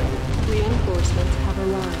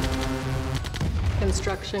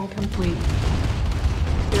 Construction complete.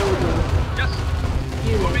 Building. Yes, sir.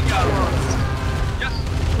 Unit Moving out. lost. Yes,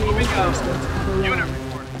 sir. Moving out. Reinforcements have Unit arrived.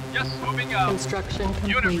 reporting. Yes, moving out. Construction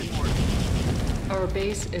Unit complete. reporting. Our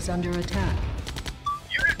base is under attack.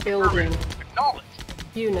 Unit Building. affirmative. Acknowledged.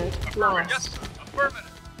 Unit Yes, lost. sir.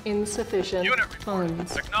 Affirmative. Insufficient Unit reporting.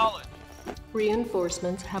 funds. Acknowledged.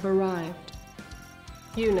 Reinforcements have arrived.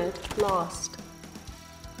 Unit lost.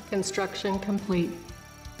 Construction complete.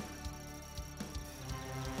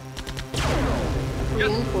 Yes.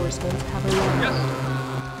 Reinforcements have arrived. Yes,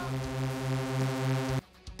 sir.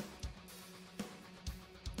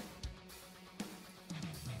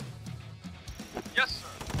 Yes,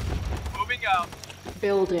 sir. Moving out.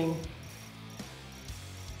 Building.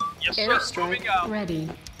 Yes, sir. Airstrike Moving out. ready.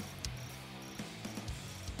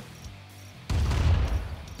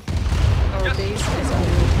 Our Yes. base is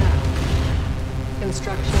under attack.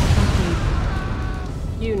 Construction complete.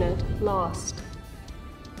 Unit lost.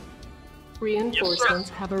 Reinforcements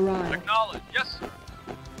have arrived. Acknowledged. Yes, sir.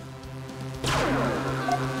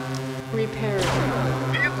 Repairing.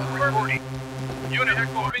 Vehicle reporting. Unit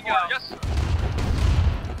moving out. Yes, sir.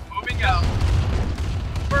 Moving out.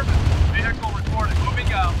 Affirmative. Vehicle reporting.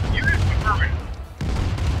 Moving out. Unit affirmative.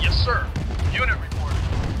 Yes, sir. Unit reporting.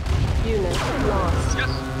 Unit lost. Yes,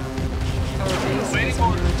 sir. Our base Waiting is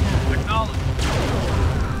under orders. attack. Acknowledged.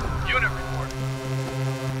 Unit reporting.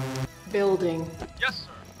 Building. Yes,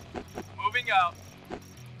 sir. Moving out.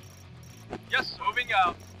 Yes, sir. Moving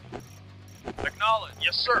out. Acknowledged.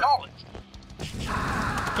 Yes, sir. Acknowledged.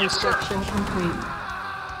 Yes, sir. Construction complete.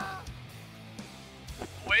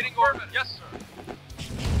 Waiting order. Yes, sir.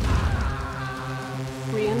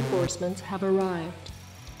 Reinforcements have arrived.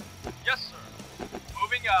 Yes, sir.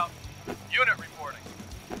 Moving out. Unit reporting.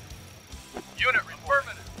 Unit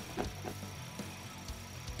affirmative.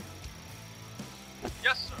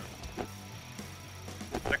 Yes, sir.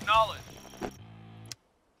 Acknowledged.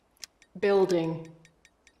 Building.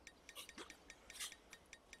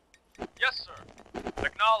 Yes, sir.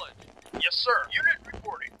 Acknowledged. Yes, sir. Unit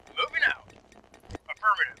reporting. Moving out.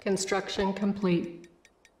 Affirmative. Construction complete.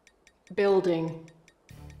 Building.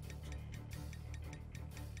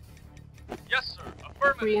 Yes, sir.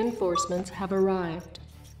 Affirmative. Reinforcements have arrived.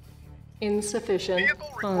 Insufficient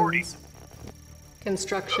Vehicle reporting. funds.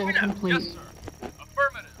 Construction Moving out. complete. Yes, sir.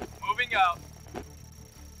 Affirmative. Moving out.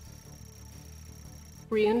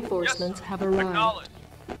 Reinforcements Yes, sir. have arrived. Acknowledged.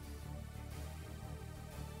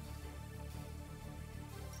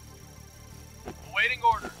 Awaiting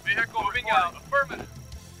order. Vehicle moving out. Affirmative.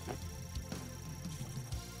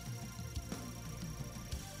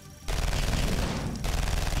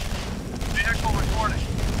 Vehicle reporting.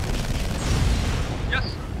 Yes,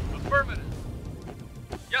 sir. Affirmative.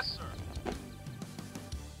 Yes, sir.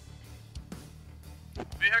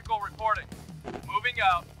 Vehicle reporting. Moving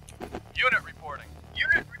out. Unit reporting.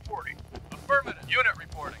 Unit reporting. Affirmative. Unit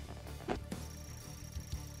reporting.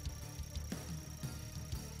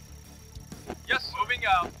 Yes, sir. Moving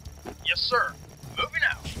out. Yes, sir. Moving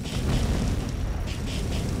out.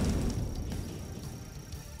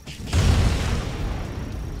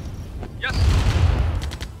 Yes, sir.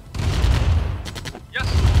 Yes,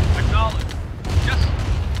 sir. Acknowledged. Yes,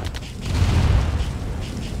 sir.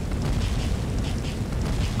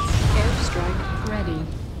 Airstrike ready.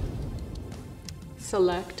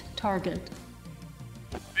 Select target.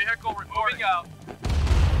 Vehicle reporting out.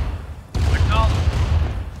 Acknowledged.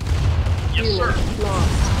 Yes, Unit sir.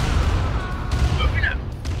 lost. Moving out.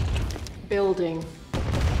 Building.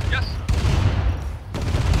 Yes, sir.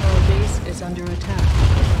 Our base is under attack.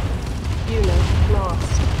 Unit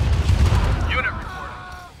lost. Unit reporting.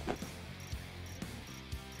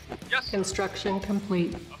 Yes, sir. Construction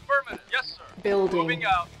complete. Affirmative. Yes, sir. Building. Moving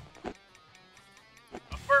out.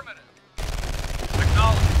 Affirmative.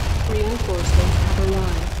 Acknowledged. Reinforcements have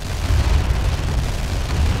arrived.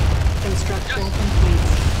 Construction Yes. complete.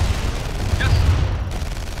 Yes, sir.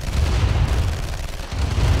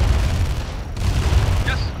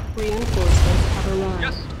 Yes, sir. Reinforcements have arrived.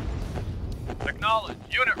 Yes, sir. Acknowledged.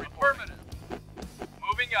 Unit affirmative.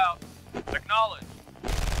 Moving out. Acknowledged.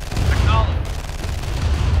 Acknowledged.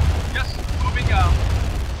 Yes, sir. Moving out.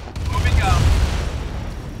 Moving out.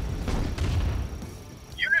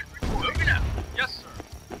 Unit reporting. Moving out. Yes, sir.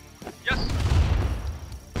 Yes, sir.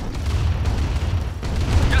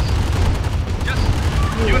 Yes, sir. Yes,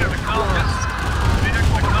 sir. Unit acknowledged. Yes, sir.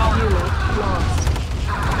 Vehicle acknowledged. Unit lost.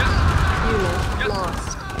 Yes, sir. Unit Yes, sir. lost.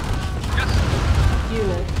 Yes, sir.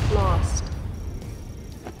 Unit lost.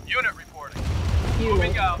 Unit reporting. Unit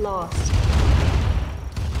Moving out. lost.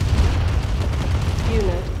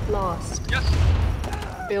 Unit lost. Yes,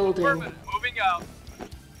 sir. Building. Affirmative. Moving out.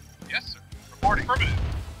 Yes, sir. reporting. Affirmative.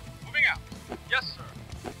 Moving out. Yes,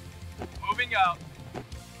 sir. Moving out.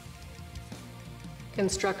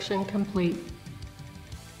 Construction complete.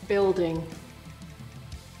 Building.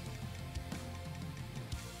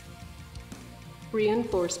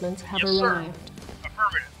 Reinforcements have Yes, sir. arrived.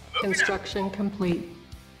 Affirmative. Moving Construction complete.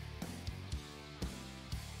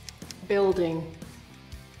 Building.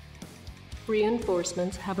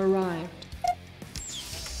 Reinforcements have arrived.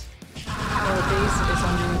 Our base is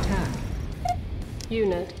under attack.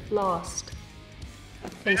 Unit lost.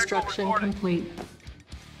 Construction reporting. complete. out.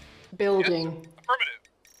 Building. Affirmative.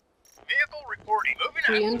 Vehicle reporting. Moving out.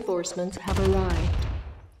 Reinforcements have arrived.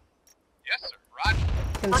 Yes, sir. Roger.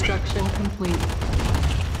 Construction complete.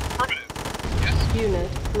 Affirmative. Yes, sir.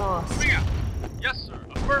 Unit lost. Moving out. Yes, sir.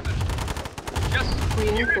 Affirmative. Yes, sir.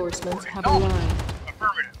 Reinforcements have Acknowledged. arrived.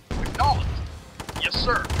 Affirmative. Acknowledged. Yes,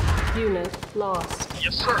 sir. Unit lost.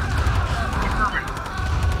 Yes, sir. Affirmative.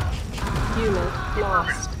 Unit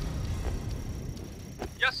lost.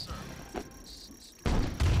 Yes, sir.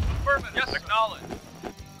 Affirmative. Yes, acknowledged.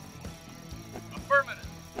 Affirmative.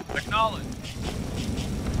 Acknowledged.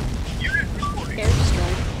 Unit reporting.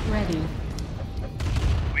 Airstrike ready.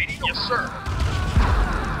 Waiting. Yes, sir.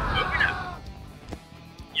 Moving out.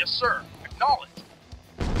 Yes, sir. Acknowledged.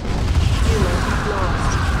 Unit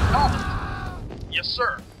lost. Acknowledged. Yes,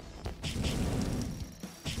 sir.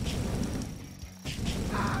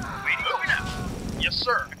 Waiting. Moving out. Yes,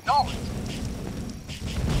 sir. Acknowledged.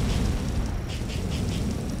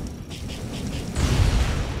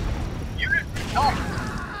 Unit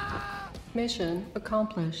acknowledged. Mission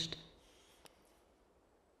accomplished.